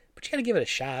game, but you got to give it a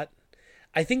shot.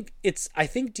 I think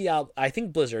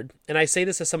Blizzard, and I say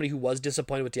this as somebody who was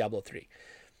disappointed with Diablo 3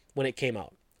 when it came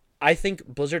out. I think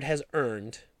Blizzard has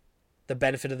earned the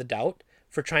benefit of the doubt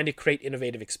for trying to create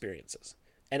innovative experiences.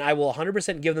 And I will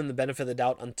 100% give them the benefit of the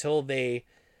doubt until they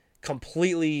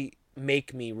completely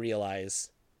make me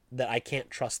realize that I can't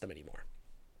trust them anymore.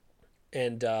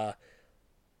 And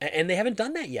they haven't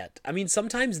done that yet. I mean,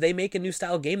 sometimes they make a new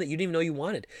style game that you didn't even know you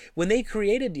wanted. When they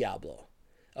created Diablo,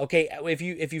 okay,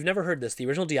 if you've never heard this, the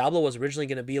original Diablo was originally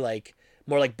going to be like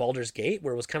more like Baldur's Gate,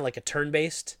 where it was kind of like a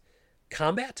turn-based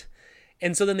combat.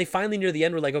 And so then they finally, near the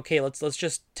end, were like, okay, let's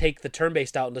just take the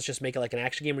turn-based out and let's just make it like an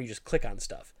action game where you just click on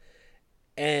stuff.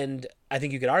 And I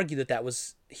think you could argue that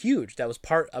was huge. That was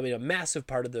a massive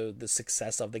part of the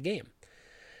success of the game.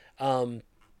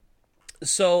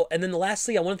 So, and then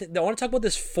lastly, I want to talk about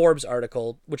this Forbes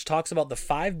article, which talks about the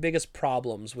 5 biggest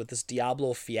problems with this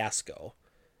Diablo fiasco.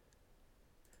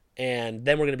 And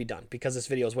then we're going to be done, because this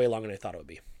video is way longer than I thought it would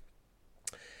be.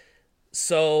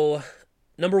 So,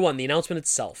 number 1, the announcement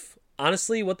itself.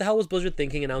 Honestly, what the hell was Blizzard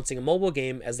thinking announcing a mobile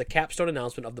game as the capstone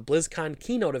announcement of the BlizzCon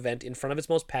keynote event in front of its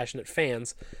most passionate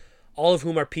fans, all of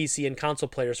whom are PC and console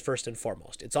players first and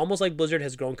foremost? It's almost like Blizzard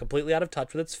has grown completely out of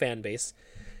touch with its fan base,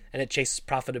 and it chases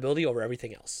profitability over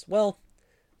everything else. Well,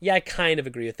 yeah, I kind of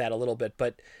agree with that a little bit,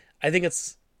 but I think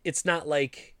it's not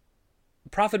like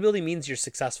profitability means you're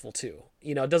successful too.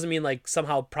 You know, it doesn't mean like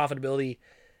somehow profitability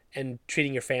and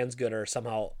treating your fans good are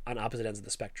somehow on opposite ends of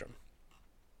the spectrum.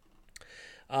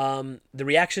 The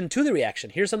reaction to the reaction.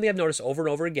 Here's something I've noticed over and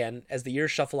over again as the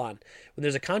years shuffle on. When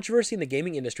there's a controversy in the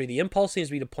gaming industry, the impulse seems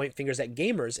to be to point fingers at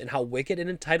gamers and how wicked and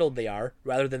entitled they are,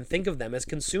 rather than think of them as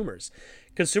consumers.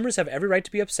 Consumers have every right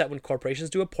to be upset when corporations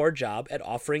do a poor job at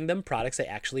offering them products they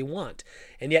actually want.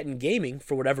 And yet in gaming,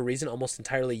 for whatever reason almost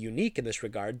entirely unique in this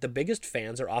regard, the biggest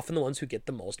fans are often the ones who get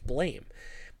the most blame.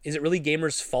 Is it really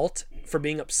gamers' fault for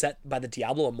being upset by the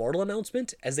Diablo Immortal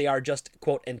announcement, as they are just,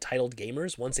 quote, entitled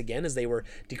gamers, once again, as they were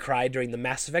decried during the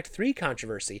Mass Effect 3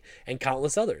 controversy and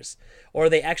countless others? Or are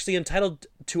they actually entitled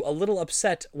to a little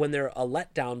upset when they're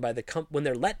let down by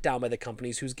the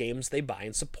companies whose games they buy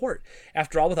and support?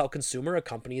 After all, without consumer, a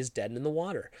company is dead and in the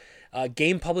water.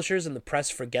 Game publishers and the press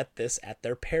forget this at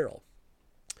their peril.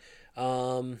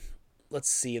 Let's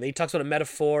see. He talks about a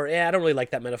metaphor. Yeah, I don't really like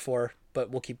that metaphor, but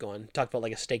we'll keep going. Talk about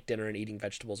like a steak dinner and eating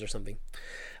vegetables or something.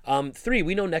 3,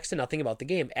 we know next to nothing about the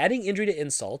game. Adding injury to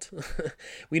insult,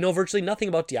 we know virtually nothing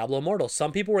about Diablo Immortal.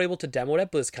 Some people were able to demo it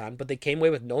at BlizzCon, but they came away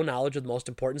with no knowledge of the most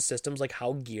important systems like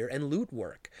how gear and loot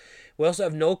work. We also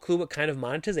have no clue what kind of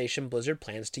monetization Blizzard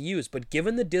plans to use, but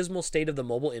given the dismal state of the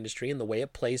mobile industry and the way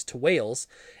it plays to whales,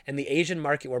 and the Asian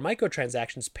market where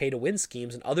microtransactions, pay-to-win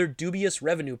schemes, and other dubious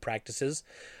revenue practices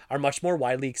are much more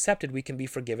widely accepted, we can be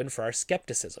forgiven for our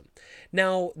skepticism.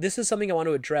 Now, this is something I want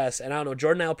to address, and I don't know,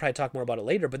 Jordan and I will probably talk more about it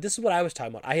later, but this is what I was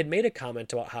talking about. I had made a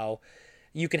comment about how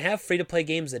you can have free-to-play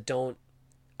games that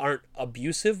aren't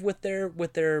abusive with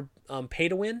their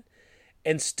pay-to-win,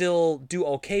 and still do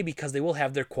okay because they will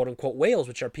have their quote-unquote whales,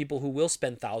 which are people who will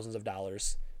spend thousands of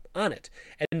dollars on it.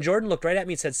 And Jordan looked right at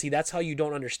me and said, see, that's how you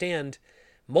don't understand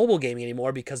mobile gaming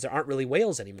anymore, because there aren't really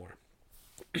whales anymore.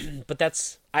 But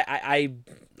that's, I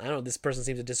don't know, this person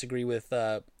seems to disagree with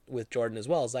Jordan as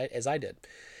well as I did.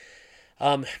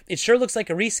 It sure looks like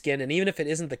a reskin, and even if it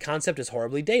isn't, the concept is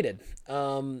horribly dated.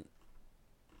 I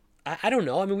don't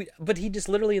know. I mean, but he just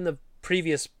literally in the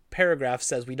previous paragraph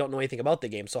says we don't know anything about the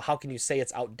game, so how can you say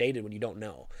it's outdated when you don't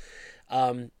know?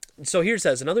 So here it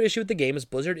says, another issue with the game is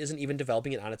Blizzard isn't even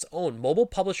developing it on its own. Mobile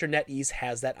publisher NetEase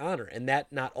has that honor, and that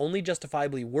not only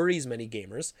justifiably worries many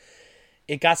gamers,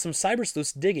 it got some cyber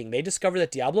sleuths digging. They discovered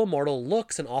that Diablo Immortal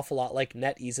looks an awful lot like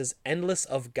NetEase's Endless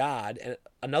of God, and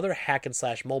another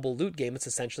hack-and-slash mobile loot game that's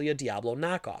essentially a Diablo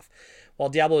knockoff. While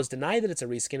Diablo has denied that it's a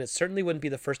reskin, it certainly wouldn't be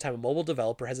the first time a mobile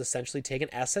developer has essentially taken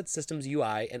Asset Systems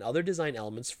UI and other design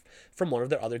elements from one of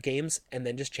their other games and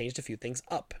then just changed a few things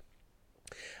up.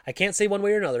 I can't say one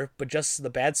way or another, but just the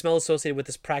bad smell associated with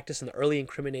this practice and the early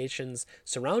incriminations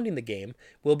surrounding the game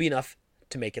will be enough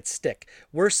to make it stick.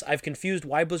 Worse, I've confused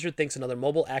why Blizzard thinks another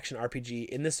mobile action RPG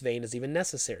in this vein is even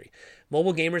necessary.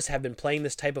 Mobile gamers have been playing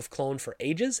this type of clone for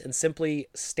ages, and simply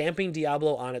stamping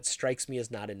Diablo on it strikes me as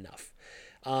not enough.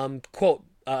 Quote,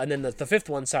 and then the fifth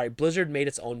one, Blizzard made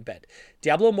its own bed.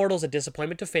 Diablo Immortal is a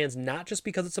disappointment to fans, not just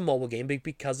because it's a mobile game, but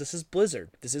because this is Blizzard.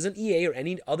 This isn't EA or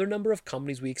any other number of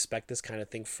companies we expect this kind of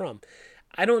thing from.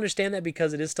 I don't understand that,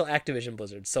 because it is still Activision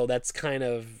Blizzard, so that's kind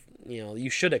of, you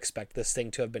should expect this thing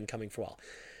to have been coming for a while.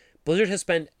 Blizzard has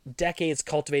spent decades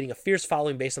cultivating a fierce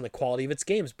following based on the quality of its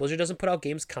games. Blizzard doesn't put out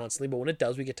games constantly, but when it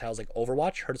does, we get titles like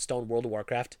Overwatch, Hearthstone, World of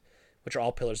Warcraft, which are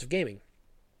all pillars of gaming.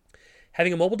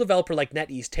 Having a mobile developer like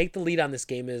NetEase take the lead on this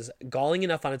game is galling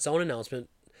enough on its own announcement.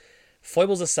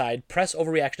 Foibles aside, press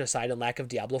overreaction aside, and lack of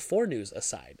Diablo 4 news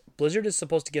aside, Blizzard is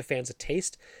supposed to give fans a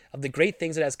taste of the great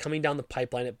things it has coming down the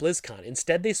pipeline at BlizzCon.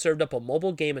 Instead, they served up a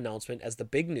mobile game announcement as the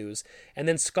big news, and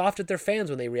then scoffed at their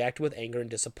fans when they reacted with anger and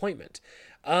disappointment.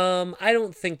 I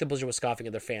don't think the Blizzard was scoffing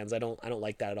at their fans. I don't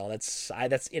like that at all. That's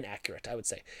inaccurate, I would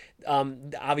say.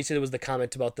 Obviously, there was the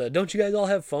comment about don't you guys all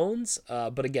have phones?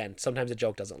 But again, sometimes a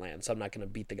joke doesn't land, so I'm not going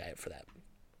to beat the guy up for that.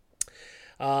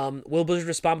 Will Blizzard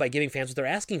respond by giving fans what they're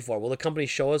asking for? Will the company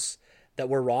show us that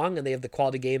we're wrong and they have the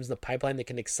quality games in the pipeline that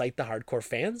can excite the hardcore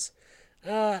fans?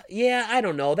 Yeah, I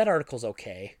don't know. That article's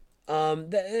okay.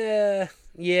 Yeah,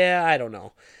 I don't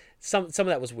know. Some of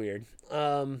that was weird.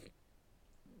 But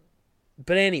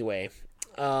anyway,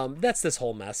 that's this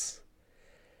whole mess.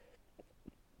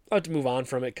 I'll have to move on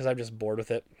from it because I'm just bored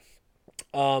with it.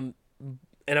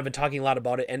 And I've been talking a lot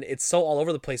about it, and it's so all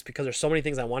over the place because there's so many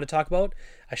things I want to talk about.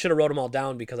 I should have wrote them all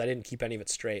down because I didn't keep any of it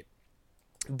straight.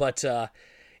 But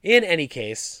in any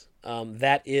case,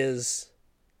 that is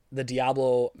the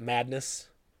Diablo madness.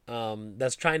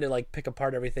 That's trying to like pick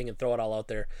apart everything and throw it all out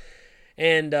there.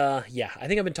 And yeah, I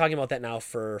think I've been talking about that now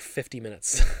for 50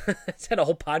 minutes. It's had a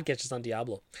whole podcast just on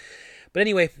Diablo. But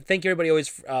anyway, thank you everybody always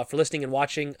for listening and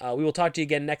watching. We will talk to you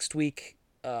again next week.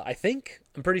 I think.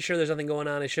 I'm pretty sure there's nothing going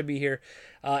on. I should be here.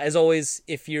 As always,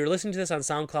 if you're listening to this on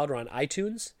SoundCloud or on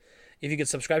iTunes, if you could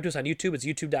subscribe to us on YouTube, it's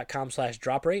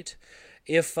youtube.com/droprate.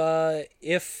 If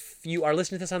you are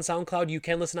listening to this on SoundCloud, you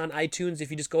can listen on iTunes.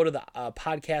 If you just go to the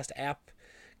podcast app,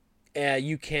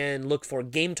 you can look for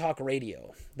Game Talk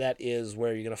Radio. That is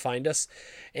where you're going to find us.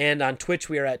 And on Twitch,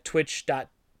 we are at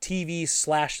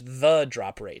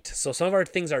twitch.tv/the-drop-rate. So some of our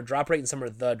things are drop rate and some are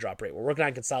the drop rate. We're working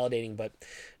on consolidating, but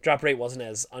drop rate wasn't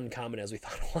as uncommon as we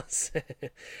thought it was.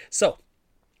 So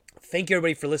thank you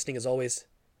everybody for listening as always.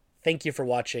 Thank you for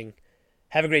watching.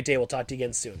 Have a great day. We'll talk to you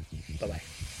again soon. Bye-bye.